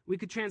 We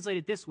could translate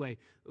it this way,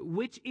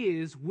 which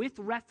is, with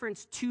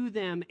reference to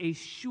them, a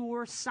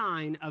sure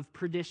sign of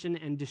perdition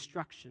and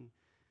destruction.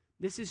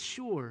 This is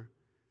sure.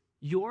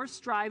 You're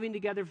striving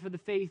together for the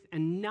faith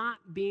and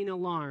not being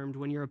alarmed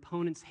when your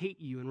opponents hate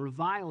you and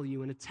revile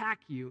you and attack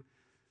you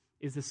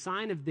is a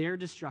sign of their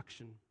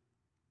destruction.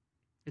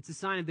 It's a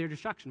sign of their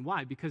destruction.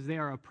 Why? Because they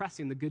are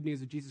oppressing the good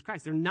news of Jesus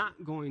Christ. They're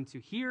not going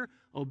to hear,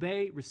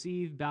 obey,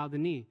 receive, bow the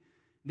knee.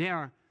 They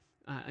are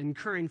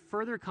incurring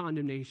further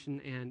condemnation,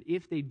 and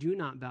if they do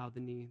not bow the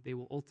knee, they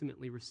will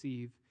ultimately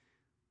receive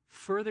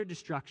further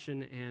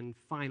destruction and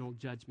final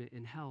judgment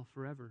in hell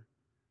forever.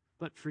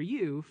 But for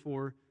you,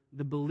 for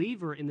the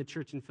believer in the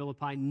church in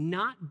Philippi,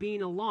 not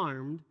being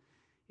alarmed,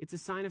 it's a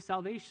sign of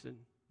salvation,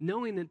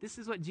 knowing that this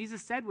is what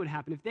Jesus said would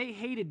happen. If they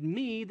hated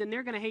me, then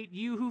they're going to hate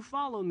you who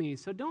follow me.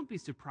 So don't be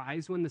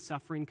surprised when the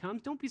suffering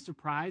comes. Don't be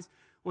surprised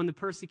when the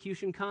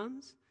persecution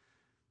comes.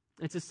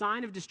 It's a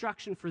sign of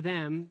destruction for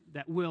them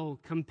that will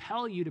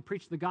compel you to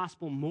preach the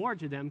gospel more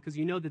to them because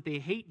you know that they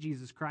hate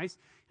Jesus Christ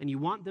and you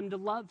want them to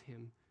love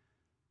him.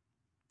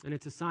 And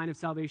it's a sign of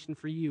salvation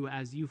for you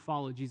as you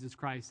follow Jesus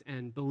Christ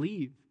and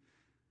believe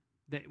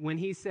that when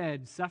he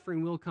said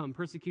suffering will come,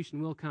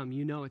 persecution will come,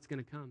 you know it's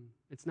going to come.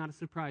 It's not a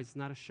surprise. It's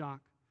not a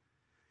shock.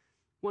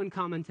 One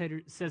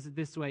commentator says it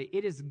this way: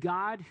 it is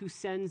God who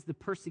sends the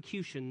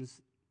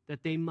persecutions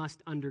that they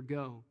must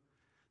undergo,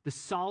 the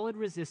solid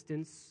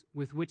resistance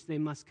with which they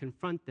must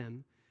confront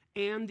them,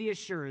 and the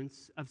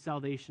assurance of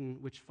salvation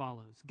which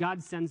follows.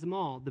 God sends them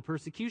all, the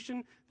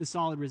persecution, the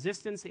solid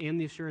resistance, and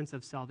the assurance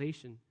of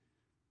salvation.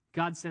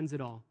 God sends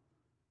it all.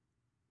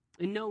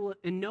 In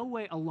no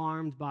way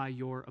alarmed by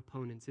your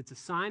opponents. It's a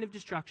sign of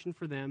destruction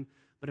for them,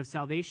 but of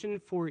salvation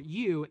for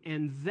you,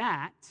 and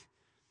that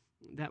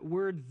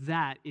word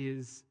 "that"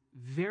 is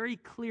very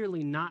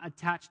clearly not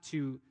attached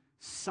to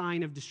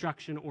sign of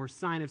destruction or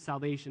sign of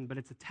salvation, but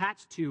it's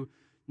attached to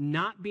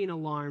not being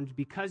alarmed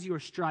because you are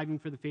striving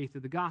for the faith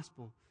of the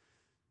gospel.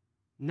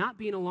 Not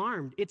being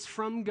alarmed. It's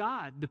from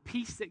God. The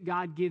peace that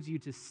God gives you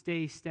to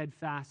stay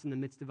steadfast in the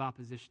midst of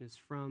opposition is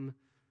from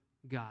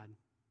God.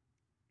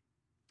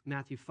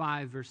 Matthew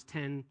 5, verse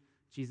 10,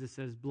 Jesus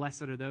says,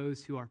 "Blessed are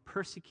those who are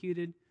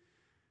persecuted.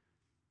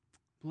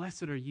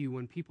 Blessed are you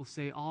when people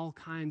say all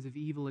kinds of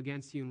evil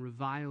against you and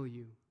revile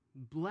you.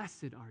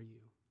 Blessed are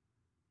you.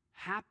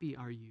 Happy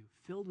are you.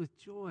 Filled with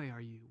joy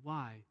are you."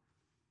 Why?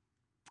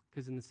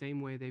 Because in the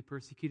same way they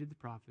persecuted the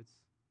prophets,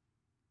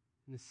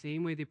 in the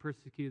same way they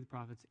persecuted the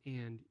prophets,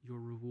 and your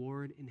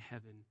reward in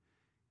heaven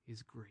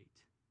is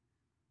great.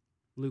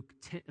 Luke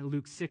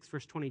 6,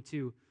 verse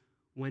 22,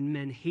 "When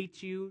men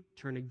hate you,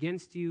 turn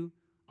against you,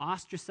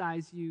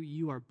 ostracize you,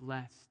 you are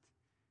blessed."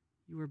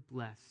 You are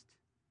blessed.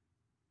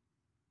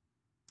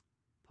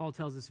 Paul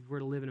tells us if we're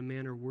to live in a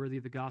manner worthy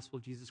of the gospel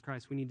of Jesus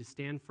Christ, we need to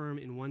stand firm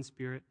in one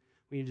spirit.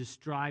 We need to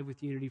strive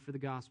with unity for the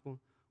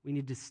gospel. We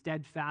need to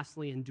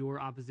steadfastly endure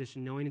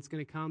opposition, knowing it's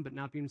going to come, but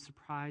not being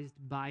surprised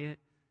by it.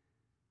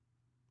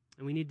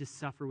 And we need to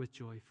suffer with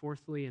joy.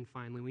 Fourthly and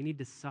finally, we need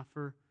to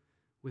suffer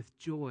with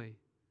joy.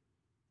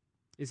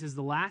 This is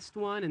the last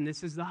one, and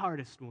this is the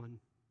hardest one.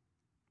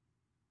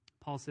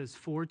 Paul says,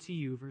 "For to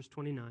you," verse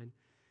 29,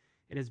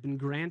 "it has been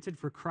granted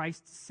for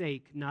Christ's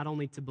sake not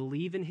only to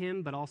believe in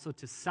him, but also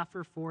to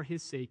suffer for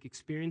his sake,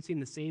 experiencing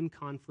the same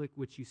conflict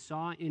which you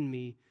saw in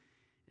me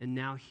and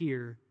now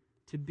hear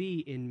to be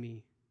in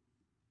me."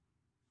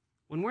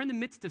 When we're in the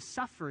midst of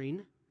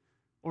suffering,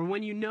 or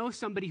when you know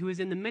somebody who is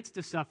in the midst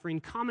of suffering,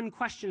 common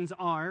questions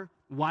are,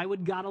 why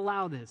would God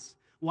allow this?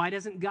 Why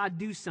doesn't God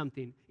do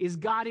something? Is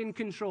God in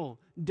control?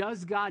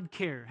 Does God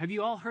care? Have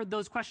you all heard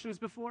those questions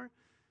before?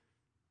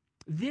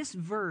 This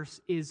verse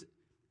is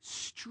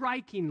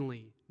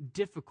strikingly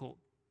difficult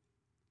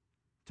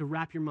to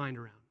wrap your mind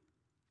around.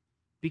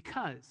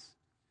 Because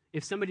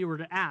if somebody were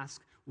to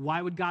ask,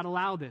 why would God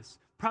allow this?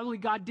 Probably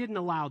God didn't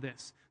allow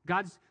this.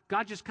 God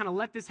just kind of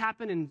let this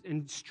happen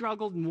and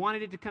struggled and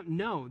wanted it to come.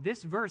 No,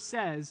 this verse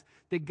says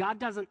that God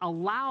doesn't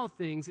allow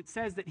things. It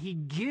says that he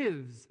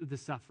gives the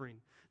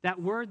suffering.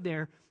 That word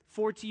there,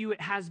 "for to you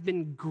it has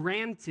been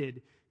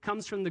granted,"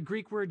 comes from the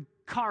Greek word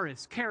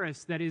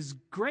charis, that is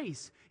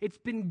grace. It's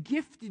been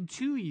gifted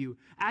to you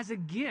as a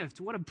gift.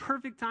 What a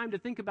perfect time to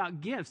think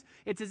about gifts.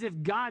 It's as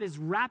if God is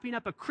wrapping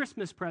up a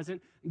Christmas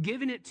present,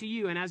 giving it to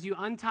you, and as you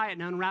untie it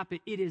and unwrap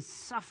it, it is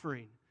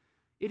suffering.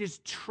 It is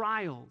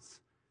trials.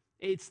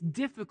 It's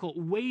difficult,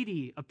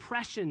 weighty,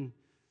 oppression.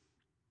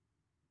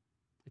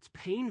 It's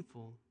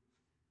painful.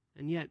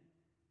 And yet,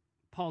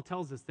 Paul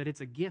tells us that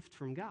it's a gift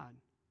from God.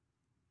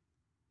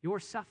 Your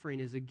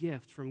suffering is a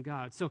gift from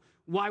God. So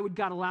why would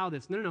God allow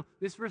this? No.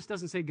 This verse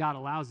doesn't say God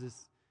allows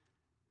this.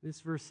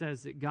 This verse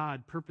says that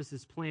God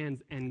purposes,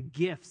 plans, and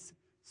gifts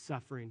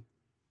suffering.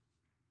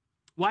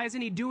 Why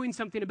isn't he doing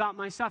something about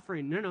my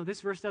suffering? No. This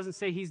verse doesn't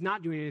say he's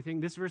not doing anything.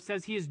 This verse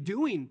says he is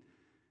doing.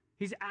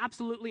 He's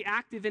absolutely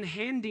active in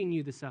handing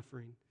you the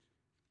suffering.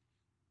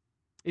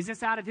 Is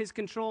this out of his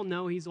control?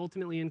 No, he's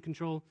ultimately in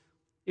control.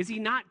 Is he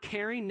not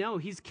caring? No,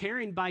 he's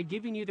caring by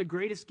giving you the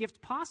greatest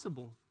gift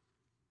possible.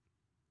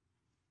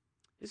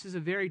 This is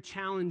a very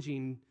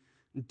challenging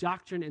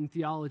doctrine and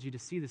theology to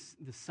see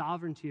the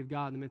sovereignty of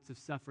God in the midst of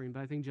suffering,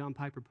 but I think John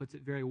Piper puts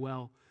it very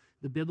well.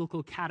 The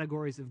biblical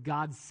categories of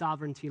God's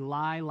sovereignty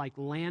lie like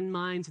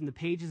landmines in the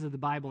pages of the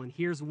Bible, and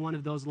here's one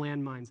of those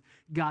landmines.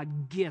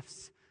 God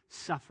gifts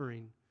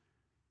suffering.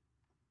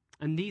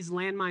 And these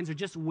landmines are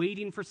just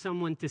waiting for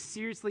someone to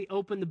seriously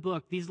open the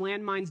book. These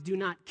landmines do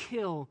not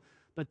kill,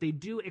 but they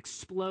do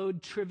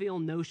explode trivial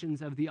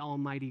notions of the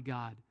Almighty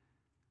God.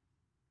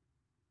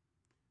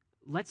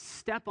 Let's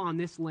step on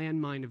this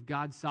landmine of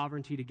God's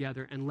sovereignty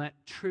together and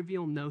let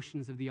trivial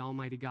notions of the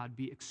Almighty God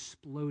be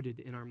exploded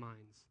in our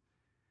minds.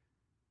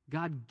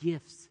 God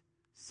gifts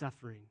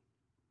suffering.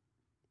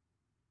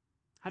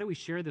 How do we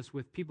share this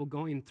with people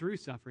going through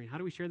suffering? How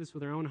do we share this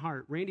with our own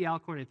heart? Randy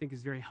Alcorn, I think,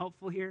 is very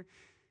helpful here.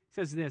 He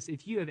says this: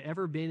 if you have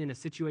ever been in a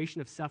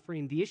situation of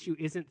suffering, the issue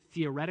isn't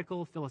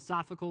theoretical,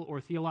 philosophical, or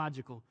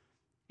theological.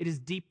 It is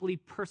deeply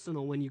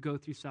personal when you go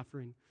through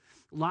suffering.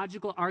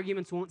 Logical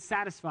arguments won't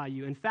satisfy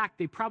you. In fact,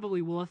 they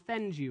probably will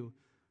offend you.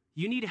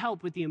 You need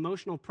help with the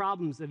emotional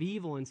problems of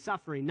evil and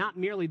suffering, not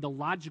merely the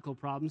logical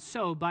problems.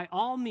 So, by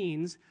all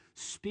means,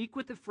 speak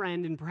with a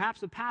friend and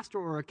perhaps a pastor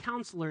or a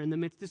counselor in the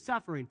midst of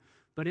suffering.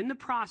 But in the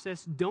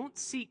process, don't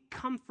seek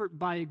comfort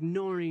by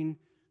ignoring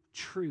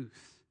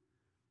truth.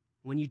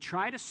 When you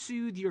try to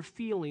soothe your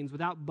feelings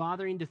without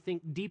bothering to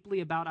think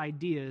deeply about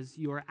ideas,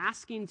 you are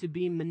asking to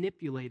be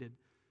manipulated.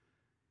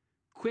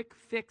 Quick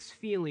fix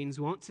feelings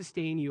won't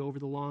sustain you over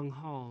the long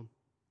haul.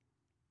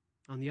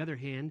 On the other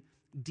hand,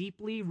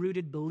 deeply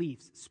rooted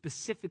beliefs,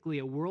 specifically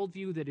a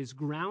worldview that is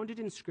grounded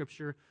in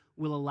Scripture,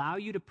 will allow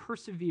you to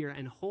persevere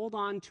and hold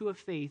on to a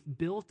faith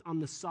built on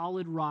the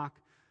solid rock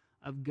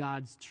of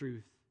God's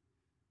truth.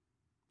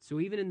 So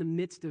even in the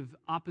midst of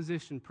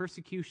opposition,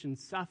 persecution,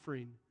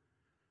 suffering,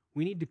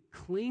 we need to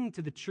cling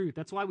to the truth.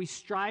 That's why we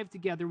strive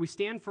together. We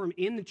stand firm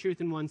in the truth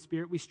in one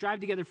spirit. We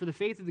strive together for the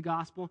faith of the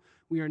gospel.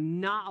 We are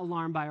not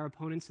alarmed by our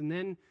opponents. And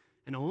then,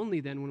 and only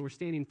then, when we're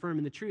standing firm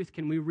in the truth,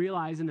 can we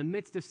realize in the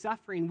midst of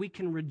suffering, we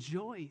can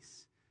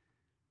rejoice.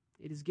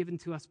 It is given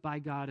to us by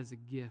God as a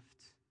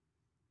gift.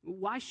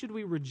 Why should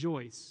we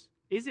rejoice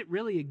Is it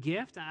really a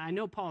gift? I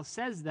know Paul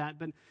says that,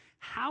 but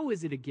how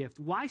is it a gift?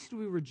 Why should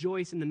we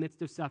rejoice in the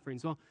midst of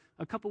sufferings? Well,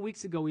 a couple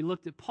weeks ago, we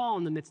looked at Paul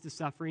in the midst of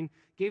suffering,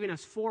 giving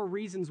us 4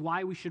 reasons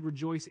why we should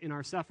rejoice in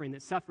our suffering.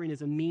 That suffering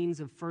is a means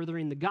of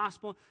furthering the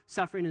gospel.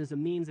 Suffering is a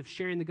means of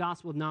sharing the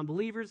gospel with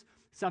non-believers.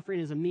 Suffering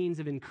is a means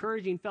of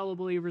encouraging fellow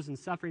believers. And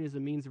suffering is a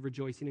means of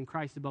rejoicing in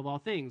Christ above all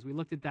things. We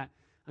looked at that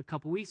a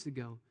couple weeks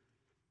ago.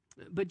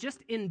 But just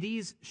in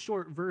these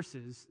short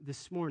verses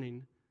this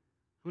morning,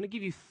 I want to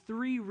give you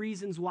 3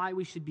 reasons why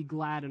we should be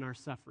glad in our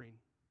suffering,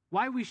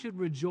 why we should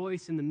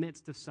rejoice in the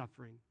midst of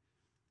suffering.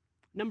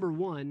 Number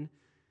 1,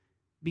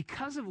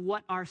 because of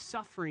what our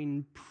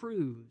suffering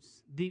proves,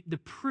 the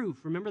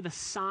proof, remember the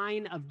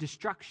sign of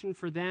destruction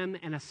for them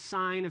and a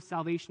sign of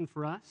salvation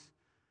for us?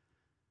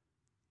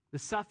 The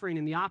suffering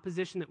and the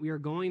opposition that we are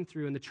going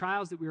through and the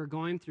trials that we are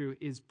going through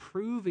is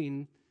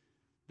proving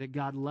that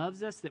God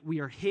loves us, that we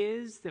are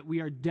His, that we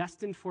are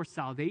destined for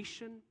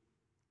salvation.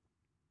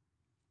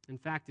 In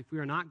fact, if we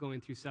are not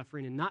going through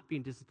suffering and not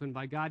being disciplined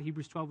by God,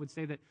 Hebrews 12 would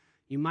say that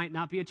you might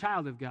not be a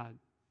child of God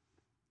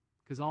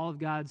because all of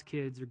God's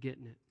kids are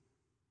getting it.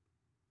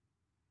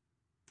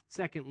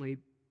 Secondly,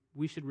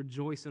 we should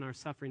rejoice in our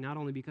suffering not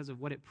only because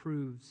of what it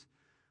proves,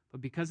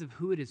 but because of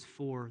who it is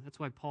for. That's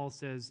why Paul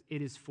says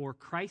it is for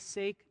Christ's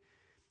sake.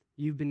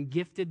 You've been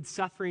gifted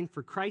suffering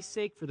for Christ's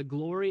sake, for the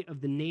glory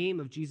of the name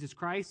of Jesus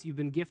Christ. You've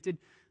been gifted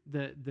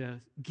the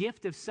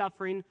gift of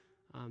suffering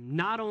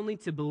not only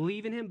to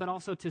believe in Him, but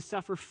also to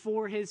suffer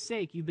for His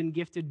sake. You've been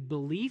gifted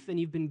belief and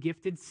you've been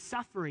gifted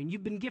suffering.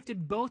 You've been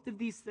gifted both of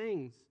these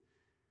things.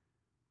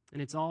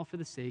 And it's all for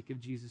the sake of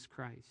Jesus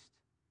Christ.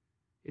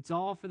 It's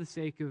all for the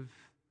sake of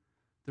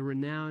the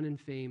renown and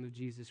fame of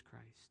Jesus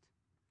Christ.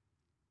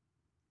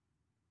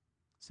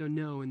 So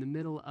know, in the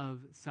middle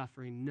of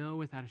suffering, know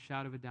without a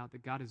shadow of a doubt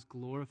that God is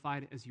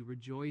glorified as you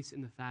rejoice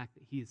in the fact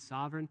that He is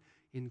sovereign,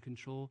 in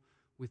control,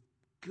 with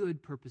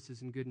good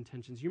purposes and good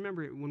intentions. You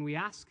remember when we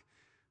ask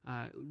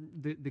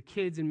the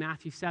kids in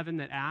Matthew 7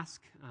 that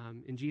ask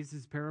in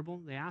Jesus'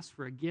 parable, they ask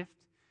for a gift,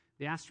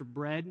 they ask for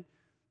bread.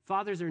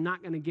 Fathers are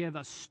not going to give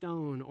a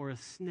stone or a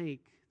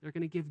snake. They're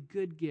going to give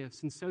good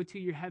gifts. And so too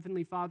your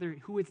heavenly Father,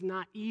 who is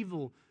not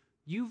evil.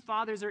 You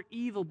fathers are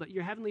evil, but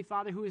your heavenly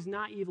Father, who is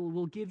not evil,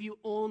 will give you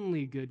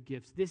only good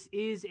gifts. This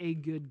is a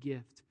good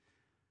gift.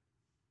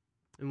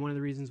 And one of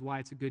the reasons why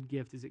it's a good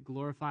gift is it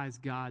glorifies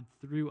God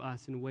through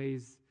us in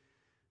ways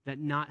that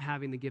not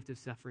having the gift of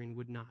suffering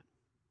would not.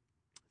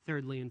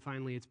 Thirdly and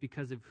finally, it's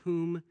because of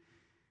whom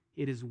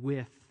it is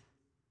with.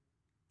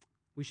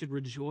 We should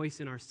rejoice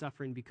in our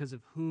suffering because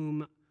of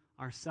whom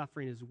our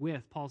suffering is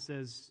with. Paul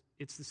says,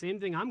 it's the same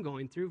thing I'm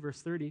going through,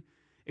 verse 30,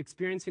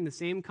 experiencing the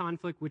same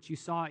conflict which you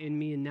saw in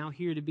me and now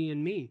here to be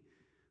in me.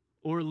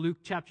 Or Luke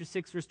chapter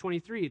 6, verse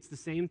 23, it's the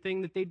same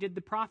thing that they did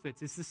the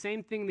prophets. It's the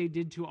same thing they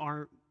did to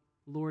our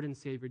Lord and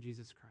Savior,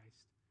 Jesus Christ.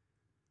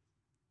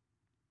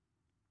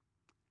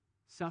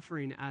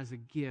 Suffering as a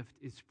gift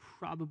is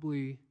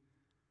probably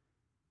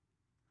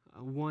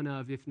one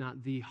of, if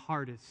not the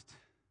hardest,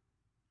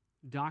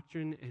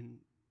 doctrine and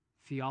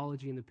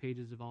theology in the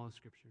pages of all of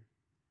Scripture.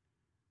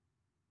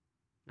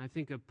 I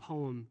think a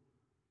poem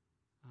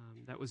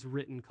that was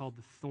written called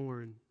The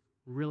Thorn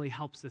really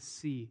helps us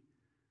see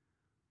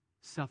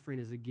suffering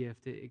as a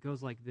gift. It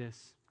goes like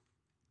this.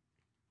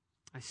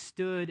 I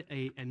stood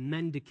a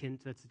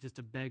mendicant, that's just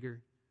a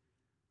beggar.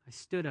 I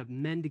stood a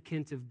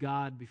mendicant of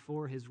God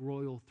before His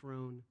royal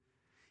throne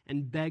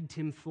and begged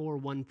Him for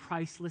one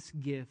priceless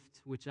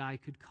gift which I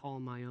could call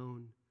my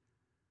own.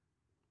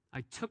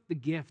 I took the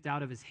gift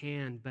out of His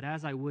hand, but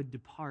as I would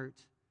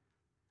depart,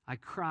 I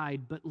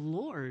cried, but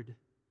Lord,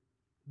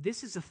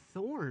 this is a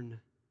thorn,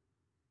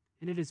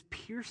 and it has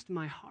pierced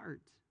my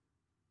heart.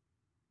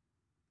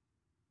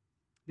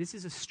 This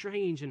is a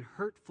strange and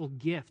hurtful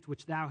gift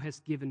which thou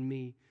hast given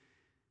me.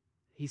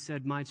 He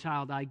said, my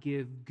child, I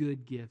give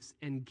good gifts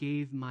and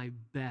gave my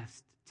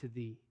best to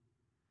thee.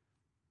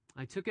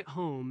 I took it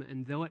home,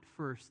 and though at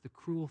first the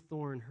cruel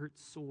thorn hurt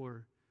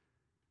sore,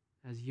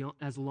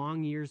 as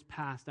long years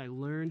passed, I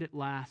learned at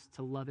last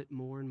to love it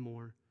more and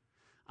more.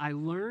 I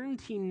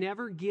learned He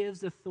never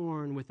gives a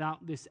thorn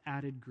without this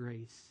added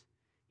grace.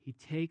 He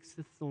takes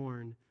the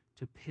thorn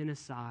to pin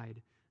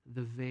aside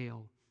the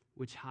veil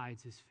which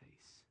hides His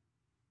face.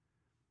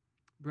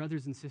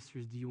 Brothers and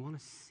sisters, do you want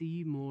to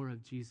see more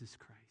of Jesus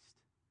Christ?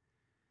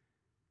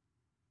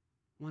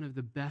 One of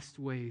the best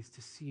ways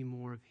to see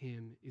more of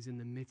Him is in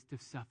the midst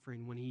of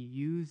suffering, when He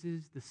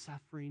uses the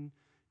suffering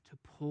to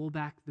pull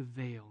back the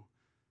veil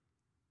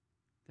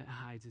that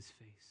hides His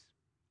face.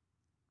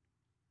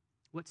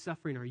 What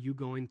suffering are you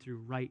going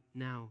through right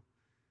now?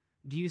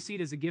 Do you see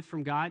it as a gift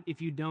from God?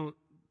 If you don't,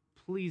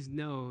 please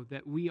know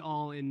that we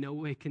all in no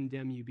way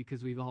condemn you,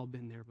 because we've all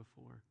been there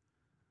before.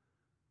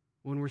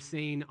 When we're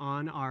saying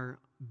on our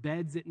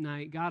beds at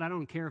night, God, I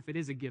don't care if it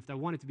is a gift. I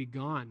want it to be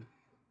gone.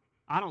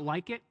 I don't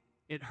like it.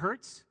 It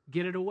hurts.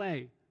 Get it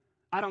away.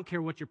 I don't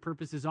care what your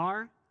purposes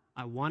are.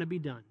 I want to be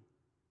done.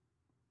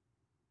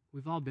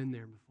 We've all been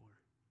there before.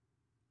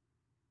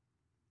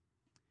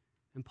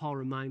 And Paul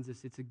reminds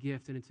us it's a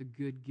gift, and it's a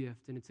good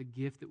gift, and it's a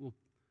gift that will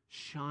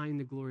shine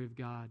the glory of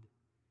God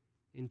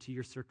into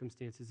your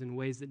circumstances in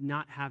ways that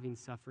not having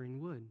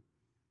suffering would.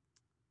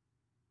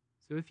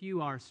 So if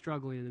you are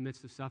struggling in the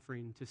midst of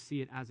suffering to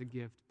see it as a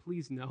gift,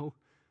 please know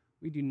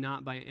we do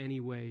not by any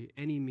way,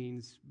 any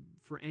means,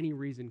 for any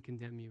reason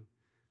condemn you.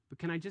 But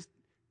can I just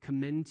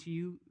commend to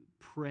you,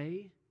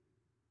 pray.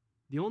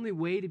 The only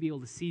way to be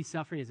able to see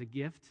suffering as a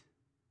gift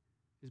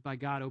is by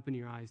God opening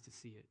your eyes to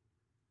see it.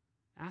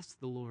 Ask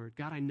the Lord,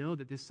 God, I know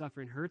that this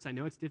suffering hurts. I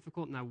know it's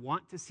difficult, and I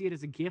want to see it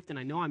as a gift, and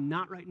I know I'm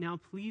not right now.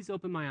 Please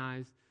open my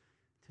eyes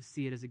to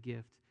see it as a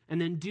gift.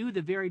 And then do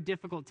the very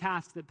difficult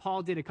task that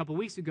Paul did a couple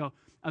weeks ago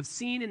of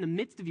seeing in the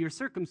midst of your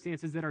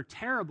circumstances that are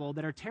terrible,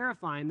 that are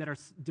terrifying, that are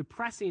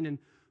depressing and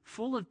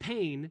full of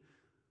pain,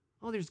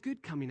 oh, there's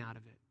good coming out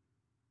of it.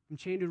 I'm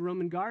chained to a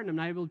Roman guard, and I'm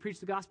not able to preach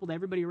the gospel to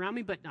everybody around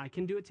me, but I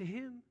can do it to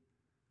him.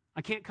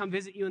 I can't come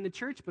visit you in the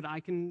church, but I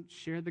can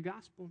share the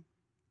gospel.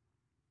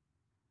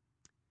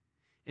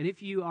 And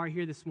if you are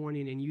here this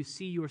morning and you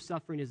see your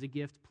suffering as a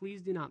gift,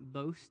 please do not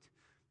boast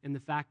in the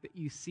fact that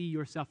you see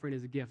your suffering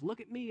as a gift.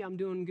 Look at me, I'm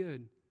doing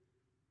good.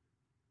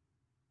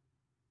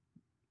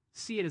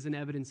 See it as an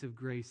evidence of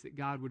grace that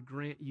God would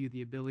grant you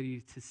the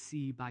ability to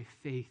see by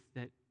faith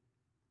that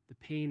the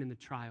pain and the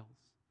trials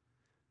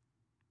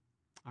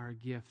are a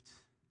gift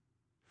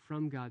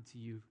from God to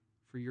you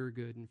for your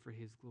good and for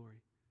his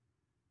glory.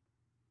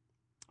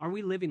 Are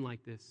we living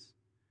like this?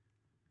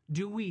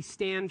 Do we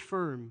stand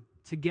firm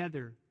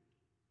together?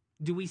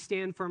 Do we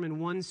stand firm in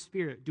one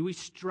spirit? Do we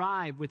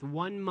strive with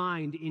one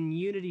mind in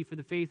unity for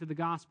the faith of the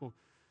gospel?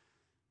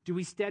 Do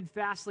we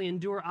steadfastly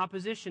endure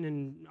opposition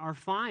and are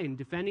fine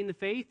defending the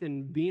faith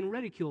and being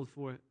ridiculed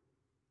for it?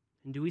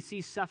 And do we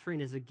see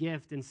suffering as a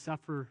gift and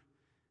suffer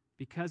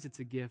because it's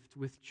a gift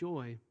with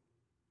joy?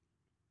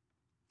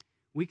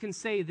 We can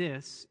say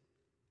this: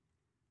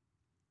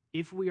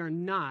 if we are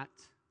not,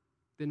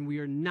 then we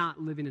are not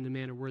living in a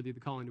manner worthy of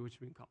the calling to which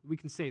we've been called. We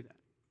can say that.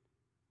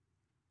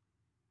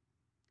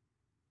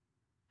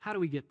 How do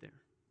we get there?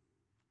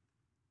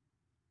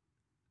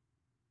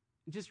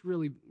 Just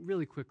really,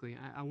 really quickly,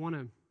 I want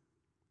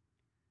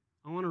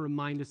to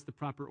remind us the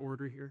proper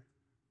order here.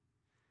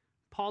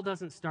 Paul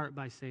doesn't start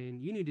by saying,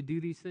 you need to do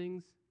these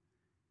things.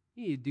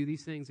 You need to do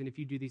these things, and if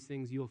you do these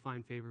things, you'll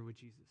find favor with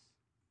Jesus.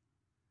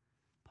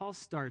 Paul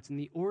starts, and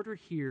the order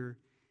here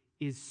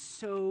is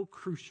so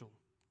crucial.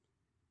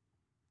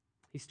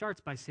 He starts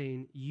by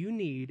saying, you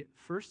need,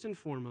 first and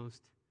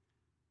foremost,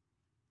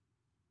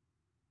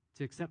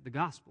 to accept the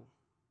gospel,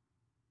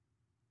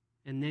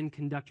 and then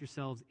conduct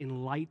yourselves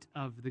in light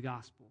of the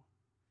gospel.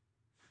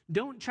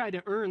 Don't try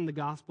to earn the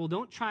gospel.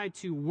 Don't try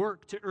to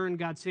work to earn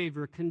God's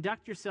favor.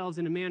 Conduct yourselves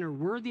in a manner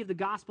worthy of the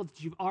gospel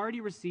that you've already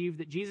received,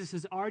 that Jesus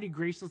has already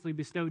graciously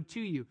bestowed to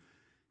you.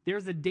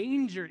 There's a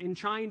danger in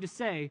trying to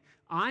say,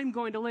 I'm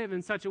going to live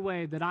in such a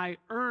way that I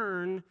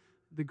earn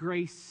the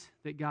grace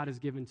that God has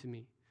given to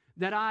me,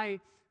 that I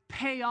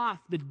pay off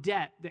the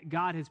debt that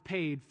God has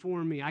paid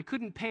for me. I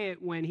couldn't pay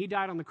it when he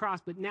died on the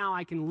cross, but now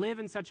I can live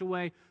in such a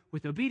way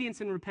with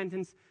obedience and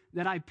repentance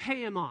that I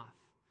pay him off,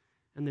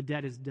 and the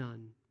debt is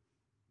done.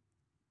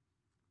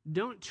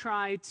 Don't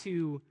try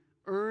to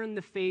earn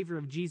the favor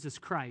of Jesus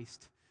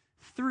Christ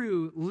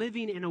through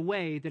living in a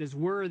way that is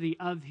worthy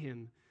of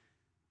him.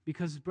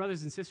 Because,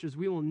 brothers and sisters,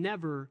 we will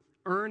never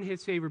earn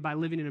his favor by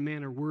living in a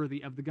manner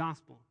worthy of the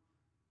gospel.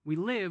 We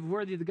live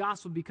worthy of the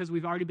gospel because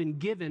we've already been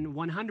given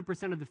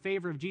 100% of the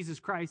favor of Jesus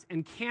Christ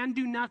and can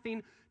do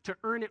nothing to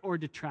earn it or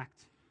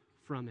detract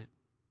from it.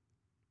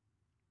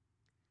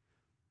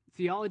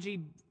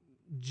 Theology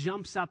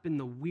jumps up in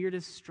the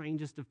weirdest,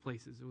 strangest of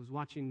places. I was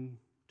watching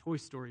Toy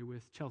Story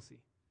with Chelsea.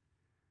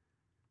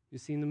 You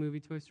seen the movie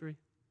Toy Story?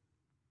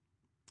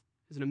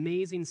 There's an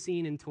amazing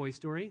scene in Toy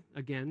Story.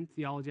 Again,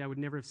 theology, I would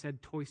never have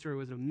said Toy Story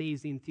was an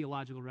amazing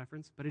theological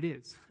reference, but it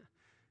is.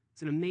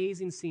 It's an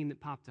amazing scene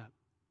that popped up.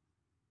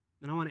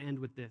 And I want to end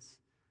with this.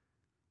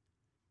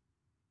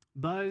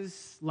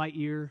 Buzz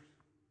Lightyear,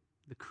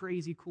 the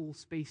crazy cool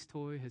space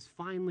toy, has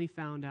finally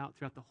found out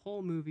throughout the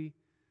whole movie,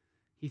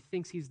 he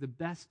thinks he's the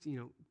best,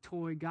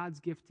 toy, God's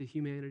gift to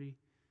humanity.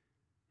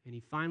 And he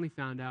finally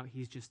found out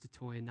he's just a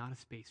toy and not a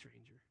space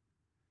ranger.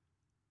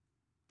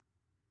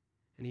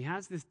 And he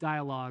has this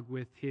dialogue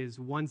with his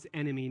once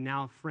enemy,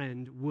 now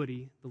friend,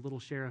 Woody, the little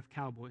sheriff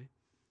cowboy.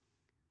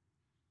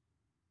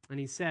 And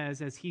he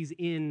says, as he's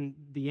in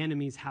the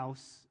enemy's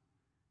house,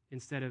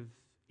 instead of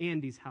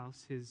Andy's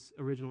house, his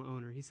original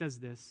owner, he says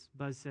this.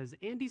 Buzz says,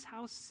 Andy's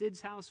house,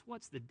 Sid's house,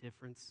 what's the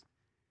difference?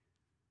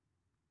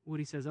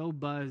 Woody says, oh,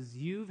 Buzz,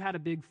 you've had a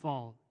big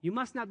fall. You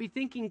must not be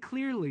thinking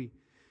clearly.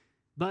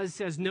 Buzz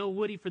says, no,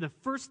 Woody, for the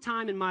first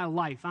time in my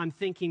life, I'm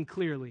thinking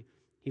clearly.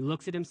 He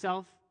looks at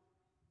himself,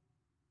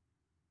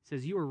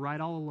 says, you were right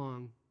all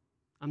along.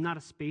 I'm not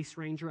a space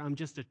ranger. I'm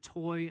just a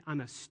toy. I'm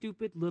a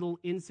stupid little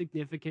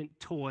insignificant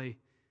toy.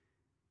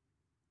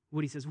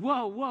 Woody says,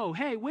 whoa,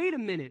 hey, wait a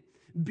minute.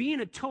 Being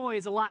a toy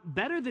is a lot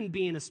better than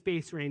being a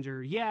space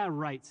ranger. Yeah,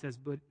 right, says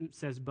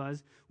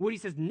Buzz. Woody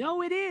says,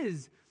 no, it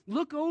is.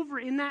 Look over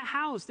in that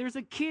house. There's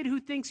a kid who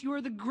thinks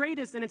you're the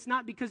greatest, and it's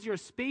not because you're a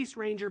space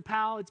ranger,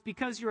 pal. It's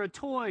because you're a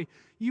toy.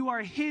 You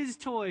are his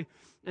toy.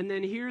 And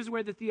then here's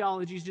where the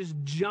theology's just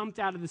jumped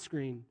out of the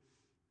screen.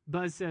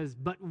 Buzz says,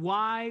 but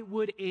why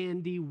would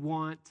Andy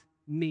want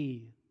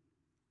me?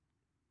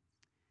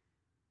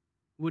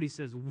 Woody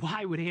says,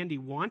 why would Andy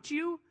want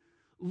you?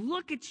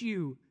 Look at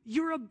you.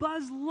 You're a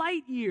Buzz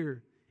Lightyear.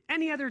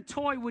 Any other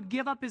toy would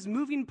give up his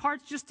moving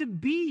parts just to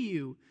be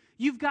you.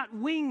 You've got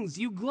wings.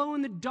 You glow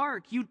in the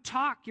dark. You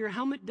talk. Your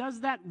helmet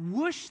does that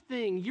whoosh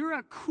thing. You're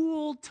a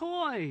cool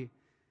toy.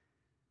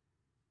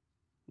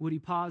 Woody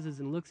pauses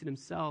and looks at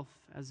himself.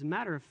 As a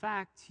matter of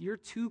fact, you're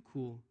too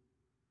cool.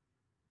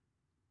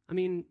 I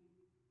mean,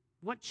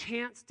 what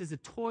chance does a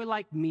toy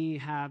like me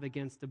have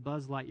against a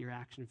Buzz Lightyear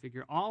action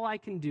figure? All I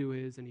can do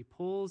is, and he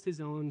pulls his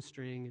own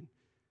string, and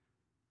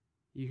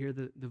you hear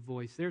the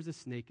voice, there's a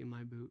snake in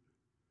my boot.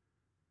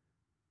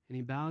 And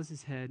he bows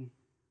his head,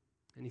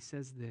 and he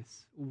says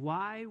this,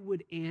 why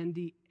would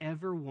Andy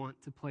ever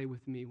want to play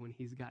with me when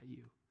he's got you?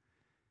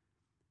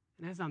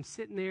 And as I'm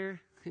sitting there,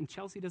 and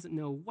Chelsea doesn't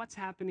know what's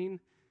happening,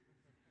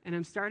 and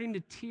I'm starting to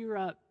tear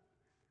up,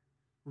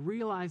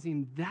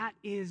 realizing that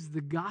is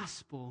the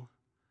gospel,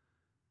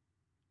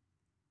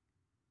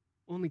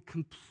 only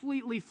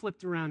completely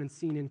flipped around and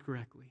seen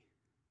incorrectly.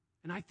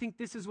 And I think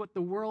this is what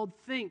the world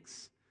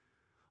thinks.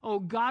 Oh,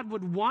 God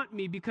would want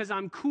me because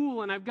I'm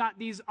cool and I've got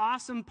these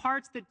awesome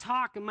parts that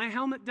talk and my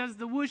helmet does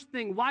the whoosh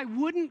thing. Why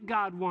wouldn't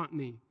God want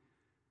me?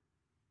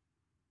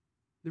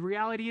 The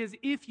reality is,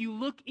 if you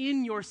look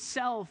in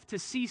yourself to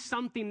see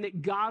something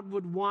that God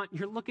would want,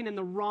 you're looking in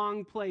the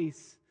wrong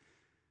place.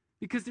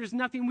 Because there's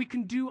nothing we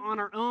can do on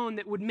our own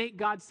that would make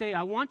God say,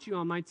 I want you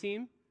on my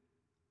team.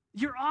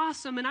 You're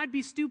awesome, and I'd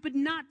be stupid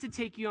not to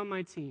take you on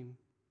my team.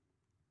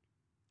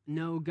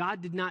 No,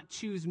 God did not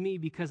choose me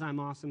because I'm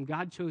awesome.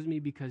 God chose me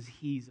because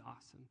he's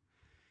awesome.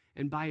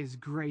 And by his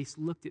grace,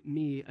 looked at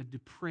me, a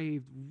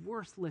depraved,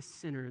 worthless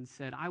sinner, and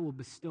said, I will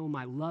bestow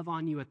my love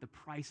on you at the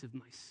price of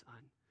my son.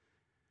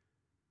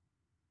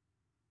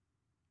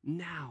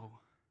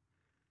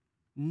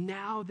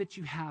 Now that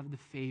you have the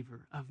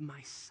favor of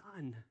my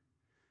son,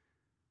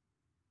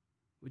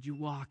 would you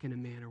walk in a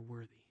manner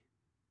worthy?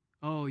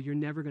 Oh, you're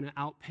never going to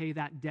outpay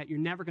that debt. You're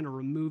never going to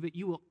remove it.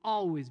 You will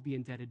always be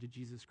indebted to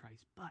Jesus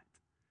Christ. But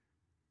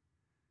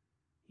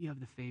you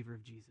have the favor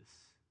of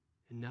Jesus.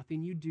 And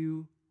nothing you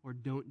do or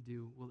don't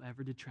do will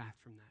ever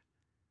detract from that.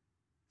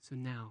 So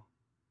now,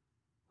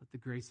 let the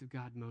grace of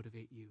God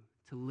motivate you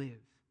to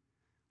live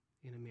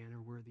in a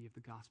manner worthy of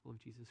the gospel of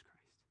Jesus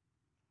Christ.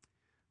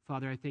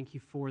 Father, I thank you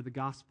for the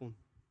gospel.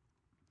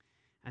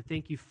 I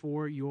thank you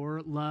for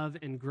your love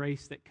and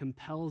grace that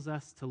compels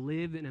us to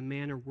live in a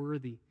manner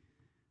worthy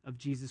of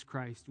Jesus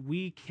Christ.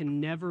 We can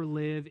never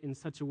live in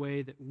such a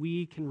way that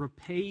we can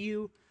repay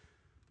you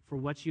for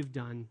what you've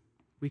done.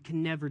 We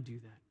can never do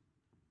that.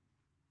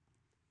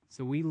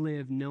 So we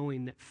live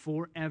knowing that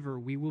forever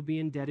we will be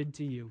indebted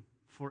to you,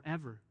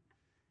 forever.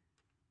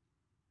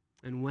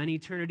 And when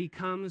eternity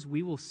comes,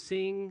 we will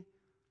sing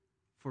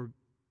for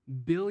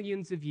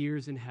billions of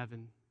years in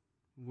heaven.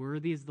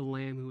 Worthy is the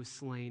Lamb who was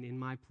slain in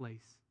my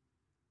place.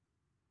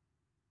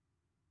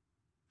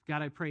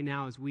 God, I pray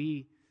now as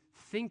we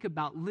think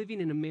about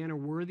living in a manner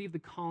worthy of the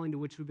calling to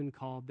which we've been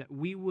called, that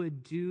we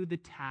would do the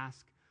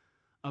task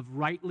of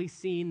rightly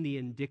seeing the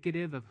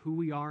indicative of who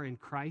we are in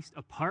Christ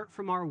apart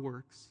from our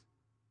works,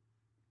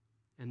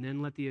 and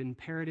then let the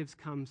imperatives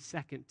come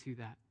second to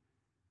that.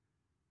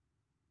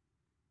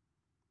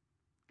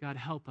 God,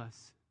 help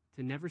us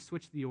to never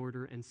switch the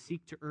order and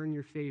seek to earn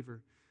your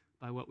favor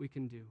by what we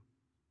can do.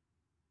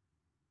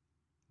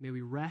 May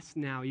we rest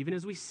now, even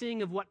as we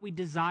sing of what we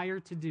desire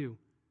to do,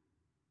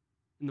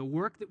 and the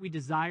work that we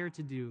desire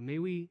to do. May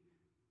we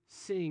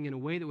sing in a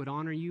way that would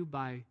honor you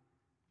by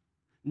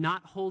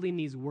not holding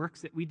these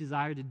works that we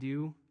desire to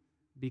do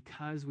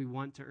because we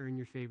want to earn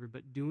your favor,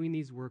 but doing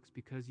these works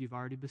because you've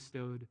already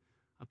bestowed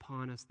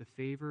upon us the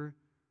favor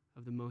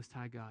of the Most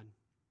High God,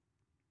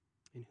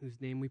 in whose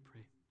name we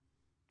pray.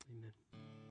 Amen.